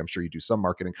exclusively, I'm sure you do some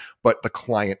marketing, but the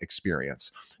client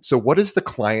experience. So what is the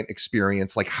client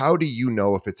experience like? How do you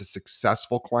know if it's a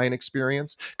successful client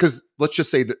experience? Because let's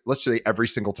say every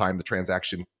single time the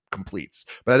transaction completes,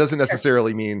 but that doesn't Sure.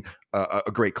 necessarily mean a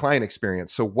great client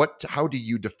experience. So how do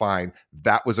you define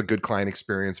that was a good client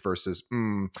experience versus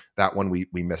that one we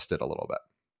missed it a little bit?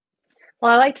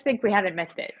 Well, I like to think we haven't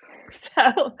missed it.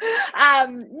 So,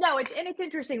 no, it's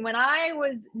interesting. When I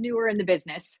was newer in the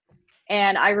business,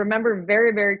 and I remember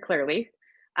very, very clearly,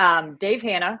 Dave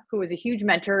Hanna, who was a huge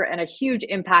mentor and a huge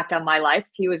impact on my life.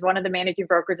 He was one of the managing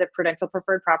brokers at Prudential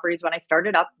Preferred Properties when I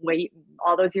started up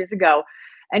all those years ago,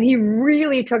 and he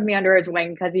really took me under his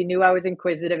wing because he knew I was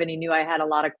inquisitive and he knew I had a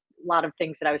lot of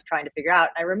things that I was trying to figure out.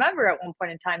 And I remember at one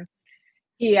point in time,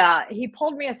 he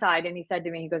pulled me aside and he said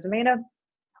to me, he goes, "Amanda,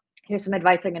 here's some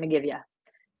advice I'm going to give you.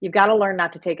 You've got to learn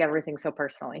not to take everything so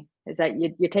personally. Is that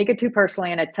you take it too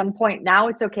personally, and at some point, now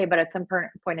it's okay, but at some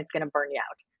point, it's going to burn you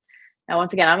out." Now,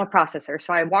 once again, I'm a processor,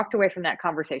 so I walked away from that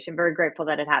conversation, very grateful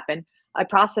that it happened. I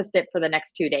processed it for the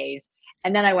next 2 days,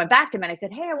 and then I went back to him and I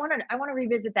said, "Hey, I want to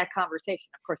revisit that conversation."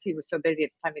 Of course, he was so busy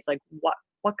at the time. He's like,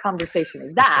 "What conversation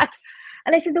is that?"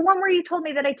 And I said, "The one where you told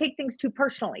me that I take things too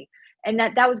personally, and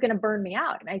that was going to burn me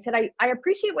out." And I said, I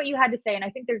appreciate what you had to say, and I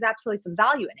think there's absolutely some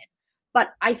value in it. But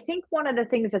I think one of the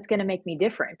things that's going to make me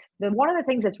different, one of the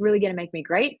things that's really going to make me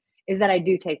great, is that I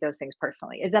do take those things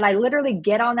personally, is that I literally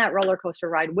get on that roller coaster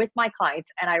ride with my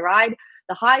clients, and I ride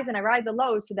the highs and I ride the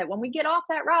lows, so that when we get off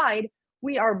that ride,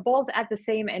 we are both at the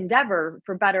same endeavor,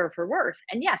 for better or for worse.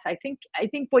 And yes, I think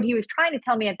what he was trying to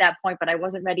tell me at that point, but I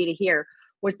wasn't ready to hear,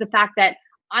 was the fact that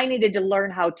I needed to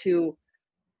learn how to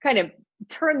kind of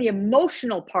turn the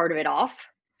emotional part of it off.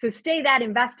 So stay that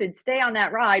invested, stay on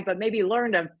that ride, but maybe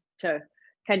learn to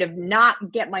kind of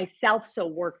not get myself so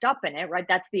worked up in it, right?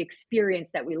 That's the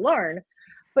experience that we learn.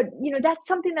 But that's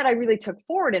something that I really took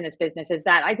forward in this business, is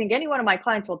that I think any one of my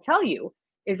clients will tell you,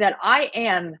 is that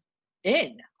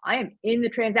in. I am in the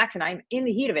transaction. I am in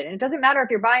the heat of it. And it doesn't matter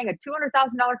if you're buying a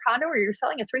 $200,000 condo or you're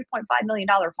selling a $3.5 million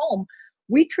home.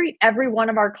 We treat every one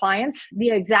of our clients the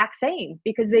exact same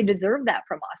because they deserve that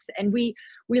from us. And we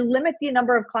limit the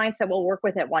number of clients that we'll work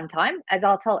with at one time. As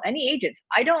I'll tell any agents,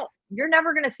 you're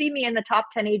never going to see me in the top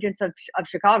 10 agents of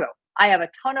Chicago. I have a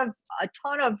ton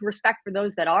of respect for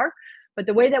those that are, But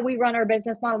the way that we run our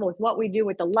business model with what we do,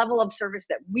 with the level of service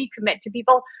that we commit to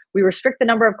people, we restrict the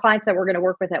number of clients that we're going to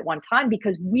work with at one time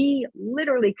because we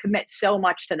literally commit so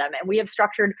much to them. And we have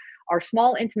structured our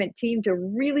small, intimate team to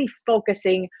really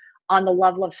focusing on the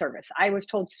level of service. I was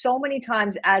told so many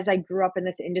times as I grew up in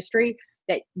this industry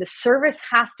that the service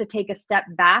has to take a step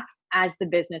back as the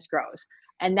business grows.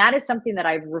 And that is something that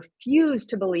I've refused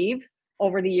to believe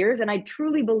over the years. And I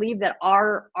truly believe that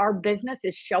our business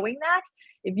is showing that.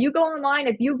 If you go online,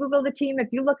 if you Google the team, if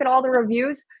you look at all the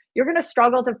reviews, you're going to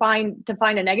struggle to find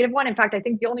a negative one. In fact, I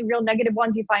think the only real negative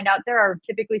ones you find out there are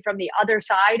typically from the other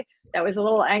side that was a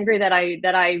little angry that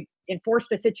I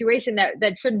enforced a situation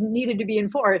that shouldn't needed to be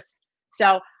enforced.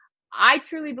 So I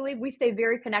truly believe we stay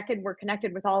very connected. We're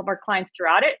connected with all of our clients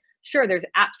throughout it. Sure, there's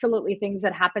absolutely things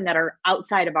that happen that are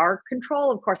outside of our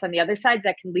control. Of course, on the other side,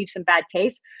 that can leave some bad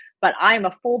taste. But I'm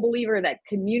a full believer that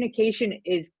communication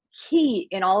is key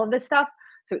in all of this stuff.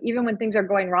 So even when things are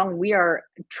going wrong, we are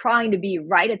trying to be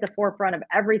right at the forefront of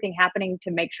everything happening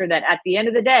to make sure that at the end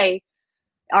of the day,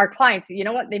 our clients, you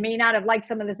know what, they may not have liked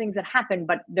some of the things that happened,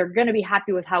 but they're going to be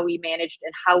happy with how we managed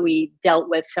and how we dealt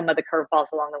with some of the curveballs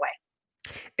along the way.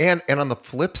 And on the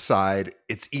flip side,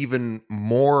 it's even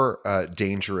more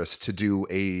dangerous to do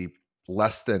a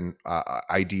less than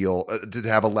ideal to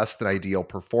have a less than ideal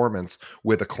performance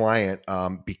with a client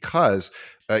because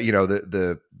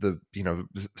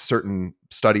certain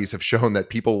studies have shown that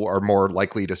people are more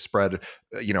likely to spread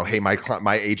hey,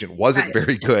 my agent wasn't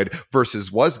very good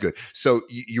versus was good. So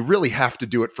you really have to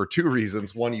do it for two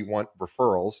reasons. One, you want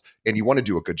referrals and you want to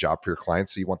do a good job for your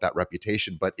clients, so you want that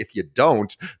reputation. But if you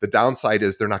don't, the downside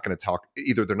is they're not going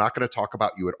to talk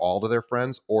about you at all to their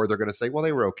friends, or they're going to say, well,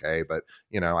 they were okay, but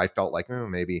I felt like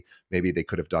maybe they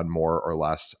could have done more or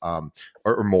less,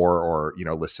 or more, or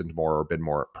listened more or been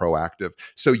more proactive.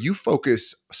 So you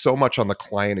focus so much on the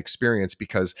client experience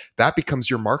because that becomes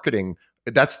your marketing.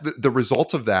 That's the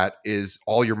result of that is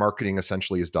all your marketing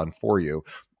essentially is done for you.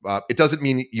 It doesn't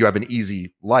mean you have an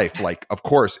easy life. Like, of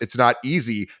course, it's not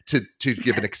easy to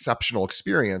give an exceptional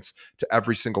experience to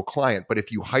every single client. But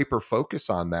if you hyper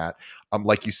focus on that,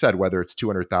 like you said, whether it's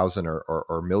 200,000 or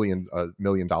 $1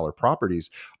 million properties,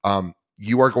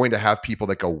 you are going to have people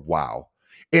that go, wow.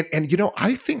 And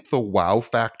I think the wow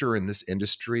factor in this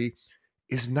industry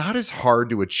is not as hard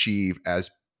to achieve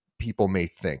as people may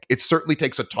think. It certainly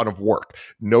takes a ton of work,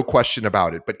 no question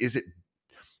about it. But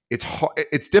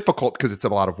it's difficult because it's a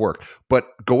lot of work. But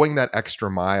going that extra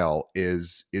mile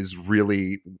is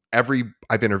really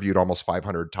I've interviewed almost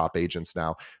 500 top agents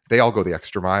now. They all go the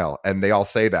extra mile, and they all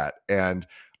say that. And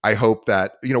I hope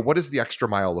that what does the extra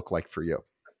mile look like for you?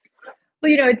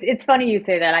 Well, it's funny you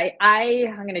say that.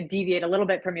 I'm going to deviate a little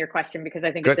bit from your question because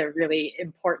I think Good. it's a really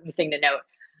important thing to note.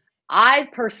 I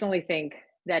personally think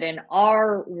that in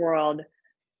our world,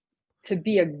 to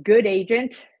be a good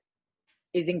agent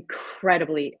is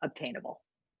incredibly obtainable.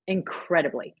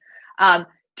 Incredibly. To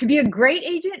be a great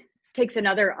agent takes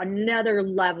another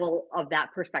level of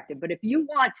that perspective. But if you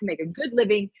want to make a good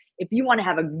living, if you want to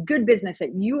have a good business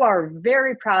that you are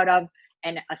very proud of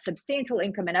and a substantial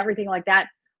income and everything like that,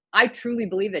 I truly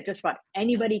believe that just about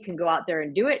anybody can go out there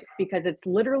and do it, because it's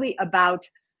literally about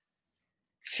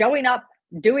showing up,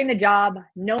 doing the job,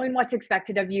 knowing what's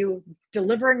expected of you,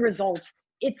 delivering results.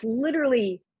 It's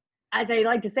literally, as I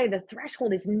like to say, the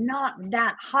threshold is not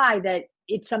that high that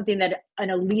it's something that an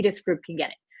elitist group can get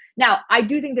it. Now, I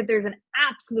do think that there's an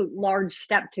absolute large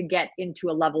step to get into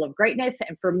a level of greatness.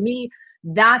 And for me,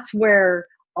 that's where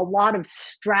a lot of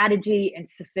strategy and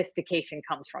sophistication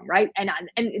comes from, right? And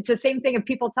it's the same thing if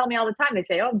people tell me all the time. They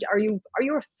say, "Oh, are you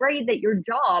afraid that your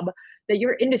job, that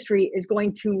your industry is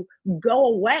going to go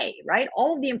away?" Right?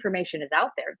 All of the information is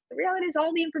out there. The reality is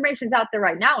all the information is out there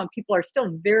right now, and people are still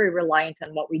very reliant on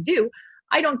what we do.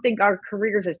 I don't think our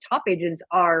careers as top agents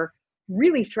are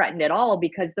really threatened at all,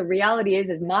 because the reality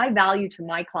is my value to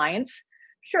my clients.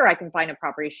 Sure, I can find a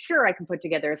property. Sure, I can put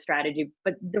together a strategy.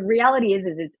 But the reality is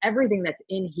it's everything that's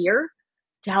in here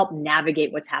to help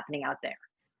navigate what's happening out there.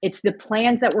 It's the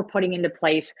plans that we're putting into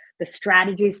place, the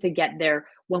strategies to get there.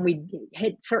 When we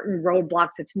hit certain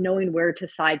roadblocks, it's knowing where to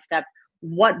sidestep,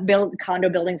 what condo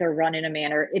buildings are run in a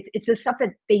manner. It's the stuff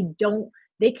that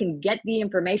they can get the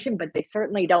information, but they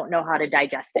certainly don't know how to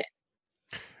digest it.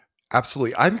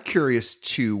 Absolutely. I'm curious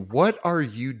too, what are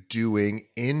you doing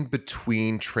in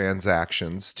between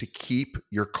transactions to keep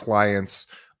your clients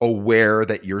aware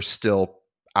that you're still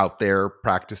out there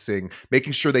practicing,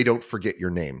 making sure they don't forget your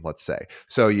name, let's say.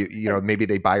 So maybe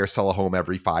they buy or sell a home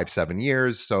every 5-7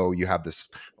 years. So you have this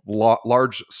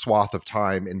large swath of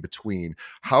time in between.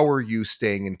 How are you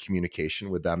staying in communication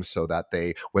with them so that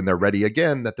when they're ready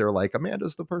again, that they're like,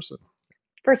 Amanda's the person?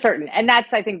 For certain. And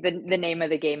that's, I think, the name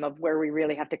of the game of where we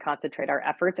really have to concentrate our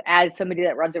efforts as somebody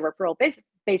that runs a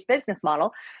based business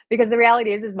model. Because the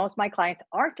reality is most of my clients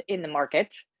aren't in the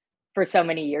market for so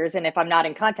many years. And if I'm not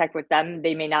in contact with them,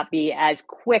 they may not be as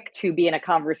quick to be in a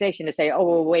conversation to say, oh,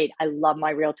 well, wait, I love my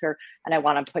realtor and I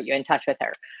want to put you in touch with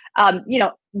her.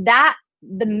 That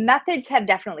the methods have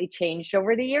definitely changed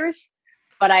over the years.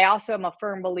 But I also am a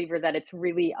firm believer that it's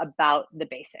really about the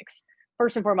basics.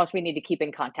 First and foremost, we need to keep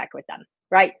in contact with them,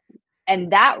 right?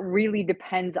 And that really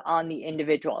depends on the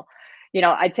individual.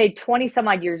 I'd say 20 some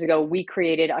odd years ago, we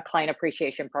created a client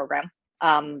appreciation program.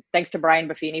 Thanks to Brian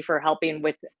Buffini for helping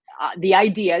with the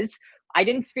ideas. I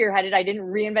didn't spearhead it. I didn't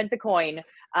reinvent the coin,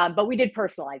 but we did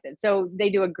personalize it. So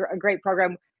they do a great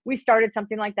program. We started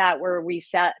something like that where we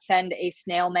send a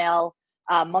snail mail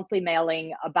monthly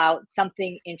mailing about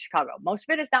something in Chicago. Most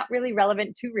of it is not really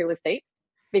relevant to real estate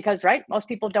because, right, most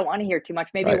people don't want to hear too much.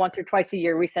 Maybe Right. once or twice a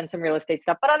year we send some real estate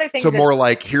stuff, but other things. So more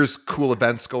like here's cool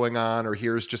events going on, or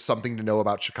here's just something to know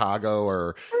about Chicago,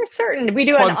 or for certain, we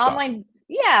do fun an stuff. online.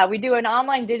 Yeah, we do an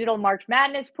online digital March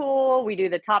Madness pool. We do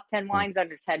the top 10 wines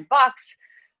under $10.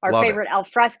 Our Love favorite al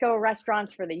fresco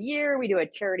restaurants for the year. We do a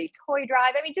charity toy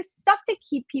drive. I mean, just stuff to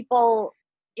keep people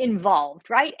involved,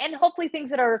 right? And hopefully things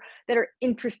that are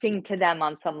interesting to them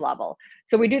on some level.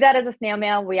 So we do that as a snail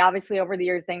mail. We obviously over the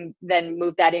years then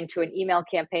move that into an email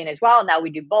campaign as well. Now we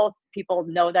do both. People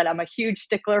know that I'm a huge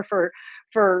stickler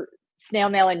for snail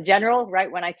mail in general,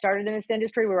 right? When I started in this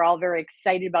industry, we were all very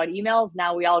excited about emails.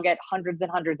 Now we all get hundreds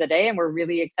and hundreds a day, and we're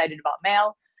really excited about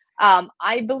mail.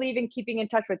 I believe in keeping in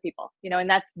touch with people, and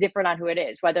that's different on who it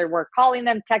is, whether we're calling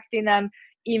them, texting them,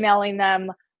 emailing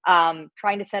them,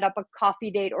 trying to set up a coffee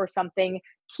date or something,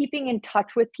 keeping in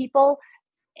touch with people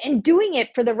and doing it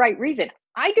for the right reason.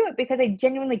 I do it because I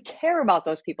genuinely care about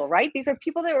those people, right? These are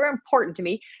people that are important to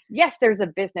me. Yes, there's a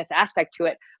business aspect to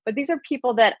it, but these are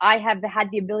people that I have had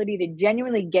the ability to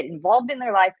genuinely get involved in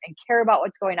their life and care about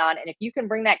what's going on. And if you can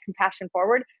bring that compassion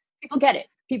forward, people get it.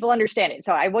 People understand it.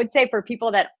 So I would say for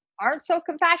people that aren't so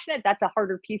compassionate, that's a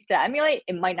harder piece to emulate.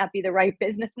 It might not be the right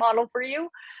business model for you.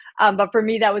 But for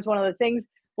me, that was one of the things.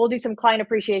 We'll do some client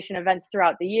appreciation events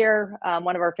throughout the year.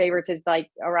 One of our favorites is like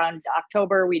around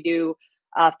October. We do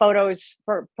photos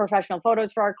for professional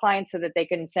photos for our clients so that they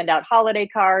can send out holiday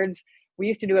cards. We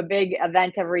used to do a big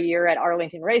event every year at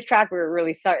Arlington Racetrack. We were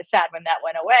really sad when that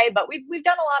went away, but we've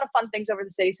done a lot of fun things over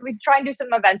the city. So we try and do some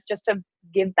events just to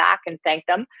give back and thank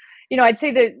them. I'd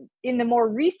say that in the more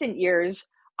recent years,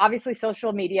 obviously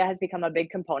social media has become a big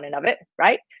component of it,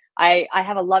 right? I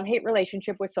have a love-hate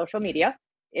relationship with social media.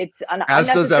 It's as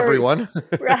does everyone.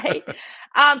 Right. But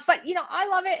I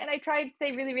love it. And I try to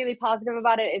stay really, really positive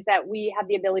about it, is that we have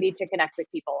the ability to connect with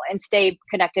people and stay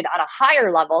connected on a higher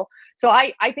level. So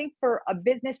I think for a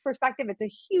business perspective, it's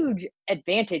a huge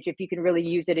advantage if you can really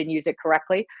use it and use it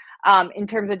correctly, in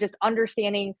terms of just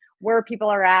understanding where people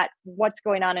are at, what's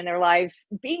going on in their lives,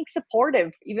 being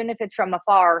supportive, even if it's from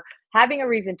afar, having a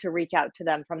reason to reach out to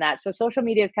them from that. So social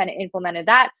media has kind of implemented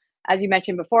that. As you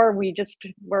mentioned before,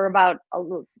 we're about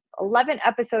 11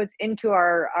 episodes into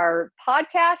our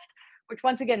podcast, which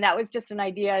once again, that was just an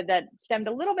idea that stemmed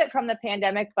a little bit from the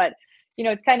pandemic. But,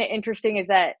 it's kind of interesting is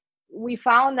that we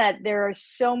found that there are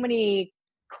so many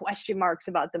question marks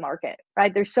about the market,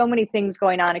 right? There's so many things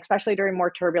going on, especially during more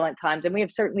turbulent times. And we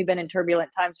have certainly been in turbulent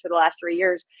times for the last 3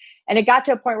 years. And it got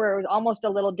to a point where it was almost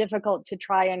a little difficult to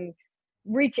try and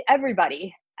reach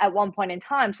everybody at one point in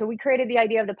time. So we created the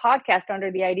idea of the podcast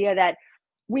under the idea that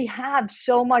we have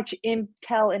so much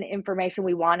intel and information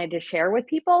we wanted to share with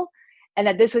people, and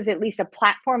that this was at least a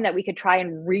platform that we could try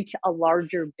and reach a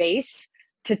larger base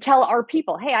to tell our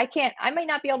people, hey, I might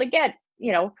not be able to get,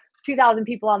 2,000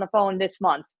 people on the phone this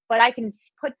month, but I can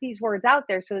put these words out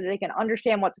there so that they can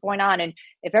understand what's going on. And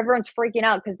if everyone's freaking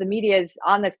out because the media is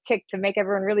on this kick to make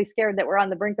everyone really scared that we're on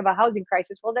the brink of a housing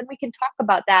crisis, well, then we can talk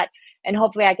about that. And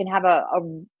hopefully I can have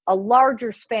a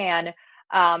larger span.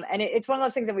 And it's one of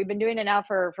those things that we've been doing it now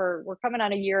for we're coming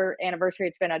on a year anniversary.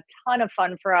 It's been a ton of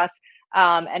fun for us.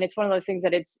 And it's one of those things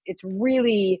that it's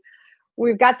really,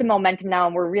 we've got the momentum now,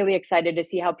 and we're really excited to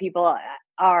see how people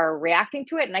are reacting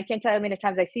to it. And I can't tell you how many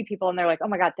times I see people and they're like, oh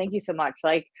my God, thank you so much.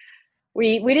 Like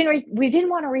we didn't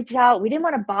want to reach out. We didn't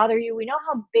want to bother you. We know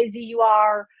how busy you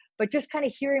are, but just kind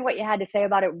of hearing what you had to say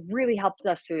about it really helped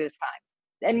us through this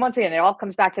time. And once again, it all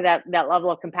comes back to that level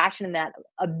of compassion and that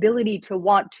ability to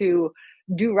want to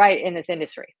do right in this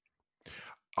industry.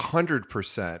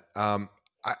 100%.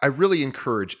 I really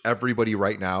encourage everybody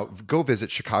right now, go visit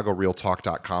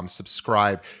chicagorealtalk.com,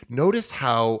 subscribe. Notice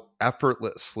how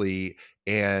effortlessly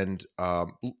And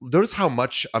notice how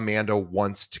much Amanda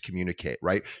wants to communicate,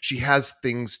 right? She has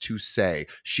things to say.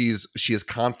 She is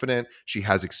confident. She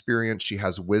has experience. She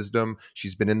has wisdom.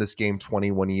 She's been in this game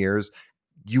 21 years.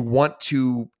 You want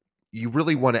to you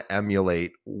really want to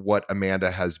emulate what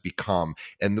Amanda has become.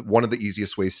 And one of the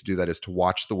easiest ways to do that is to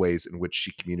watch the ways in which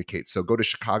she communicates. So go to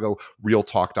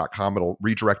chicagorealtalk.com. It'll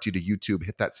redirect you to YouTube,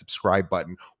 hit that subscribe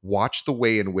button, watch the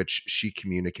way in which she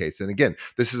communicates. And again,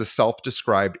 this is a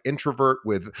self-described introvert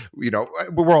with,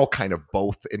 we're all kind of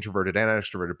both introverted and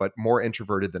extroverted, but more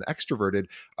introverted than extroverted.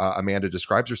 Amanda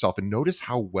describes herself, and notice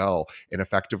how well and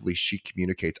effectively she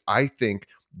communicates. I think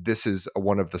this is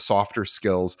one of the softer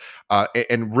skills.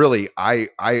 And really,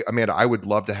 Amanda, I would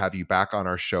love to have you back on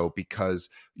our show because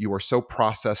you are so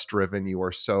process driven.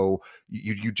 You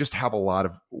just have a lot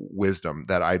of wisdom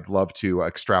that I'd love to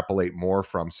extrapolate more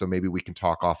from. So maybe we can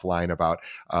talk offline about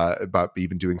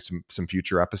even doing some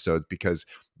future episodes, because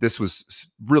this was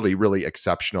really, really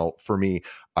exceptional for me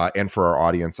and for our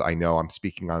audience. I know I'm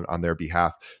speaking on their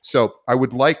behalf. So I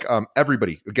would like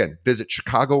everybody, again, visit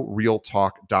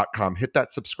chicagorealtalk.com, hit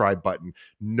that subscribe button,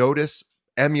 notice,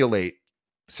 emulate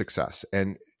success.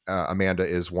 And Amanda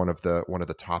is one of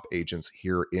the top agents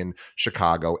here in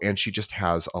Chicago, and she just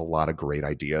has a lot of great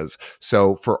ideas.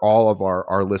 So for all of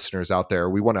our listeners out there,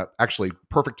 we want to actually,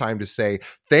 perfect time to say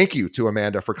thank you to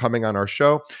Amanda for coming on our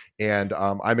show. And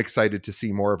I'm excited to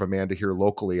see more of Amanda here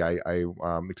locally.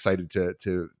 I'm excited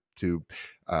to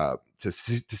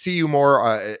see you more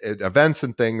at events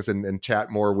and things, and chat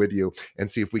more with you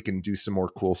and see if we can do some more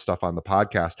cool stuff on the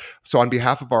podcast. So on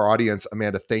behalf of our audience,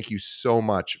 Amanda, thank you so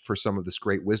much for some of this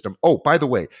great wisdom. Oh, by the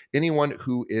way, anyone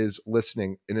who is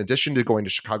listening, in addition to going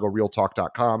to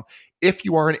chicagorealtalk.com, if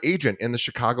you are an agent in the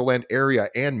Chicagoland area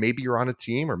and maybe you're on a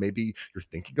team, or maybe you're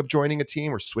thinking of joining a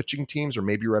team or switching teams, or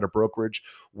maybe you're at a brokerage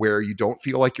where you don't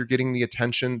feel like you're getting the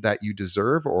attention that you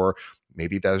deserve, or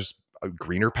maybe there's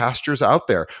greener pastures out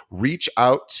there, reach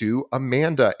out to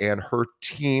Amanda and her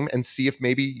team and see if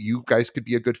maybe you guys could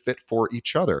be a good fit for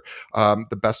each other.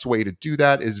 The best way to do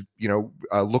that is,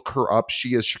 look her up.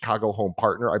 She is Chicago Home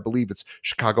Partner. I believe it's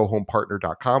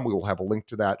chicagohomepartner.com. We will have a link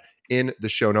to that in the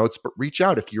show notes, but reach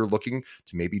out if you're looking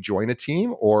to maybe join a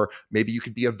team, or maybe you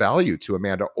could be of value to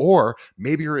Amanda, or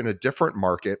maybe you're in a different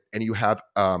market and you have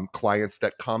clients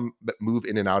that move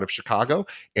in and out of Chicago,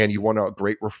 and you want a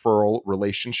great referral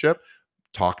relationship.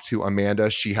 Talk to Amanda.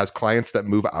 She has clients that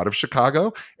move out of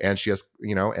Chicago, and she has,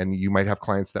 and you might have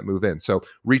clients that move in. So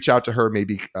reach out to her,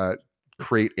 maybe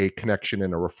create a connection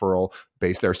and a referral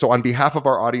base there. So on behalf of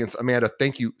our audience, Amanda,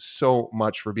 thank you so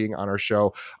much for being on our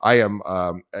show. I am,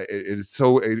 it is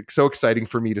so exciting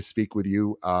for me to speak with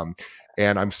you.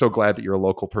 And I'm so glad that you're a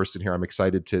local person here. I'm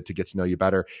excited to get to know you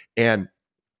better. And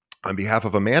on behalf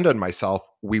of Amanda and myself,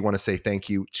 we want to say thank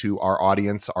you to our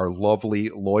audience, our lovely,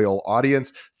 loyal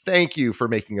audience. Thank you for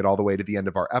making it all the way to the end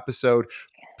of our episode.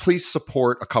 Please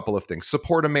support a couple of things.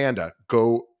 Support Amanda.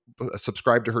 Go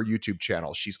subscribe to her YouTube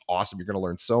channel. She's awesome. You're going to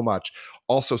learn so much.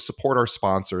 Also, support our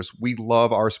sponsors. We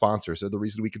love our sponsors. They're the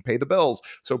reason we can pay the bills.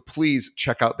 So please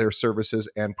check out their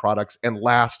services and products. And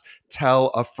last, tell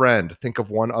a friend. Think of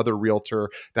one other realtor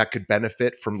that could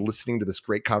benefit from listening to this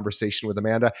great conversation with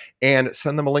Amanda, and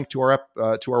send them a link to our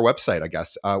website, I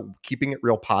guess,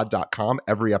 keepingitrealpod.com.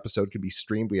 Every episode can be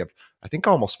streamed. We have, I think,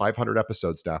 almost 500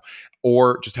 episodes now.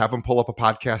 Or just have them pull up a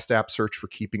podcast app, search for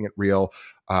Keeping It Real,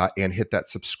 and hit that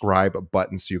subscribe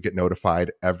button so you get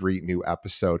notified every new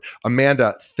episode.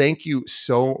 Amanda, thank you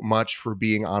so much for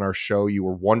being on our show. You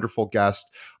were a wonderful guest.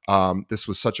 This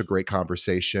was such a great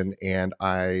conversation, and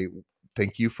I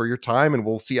thank you for your time, and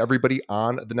we'll see everybody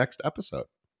on the next episode.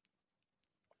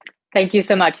 Thank you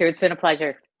so much. It's been a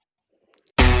pleasure.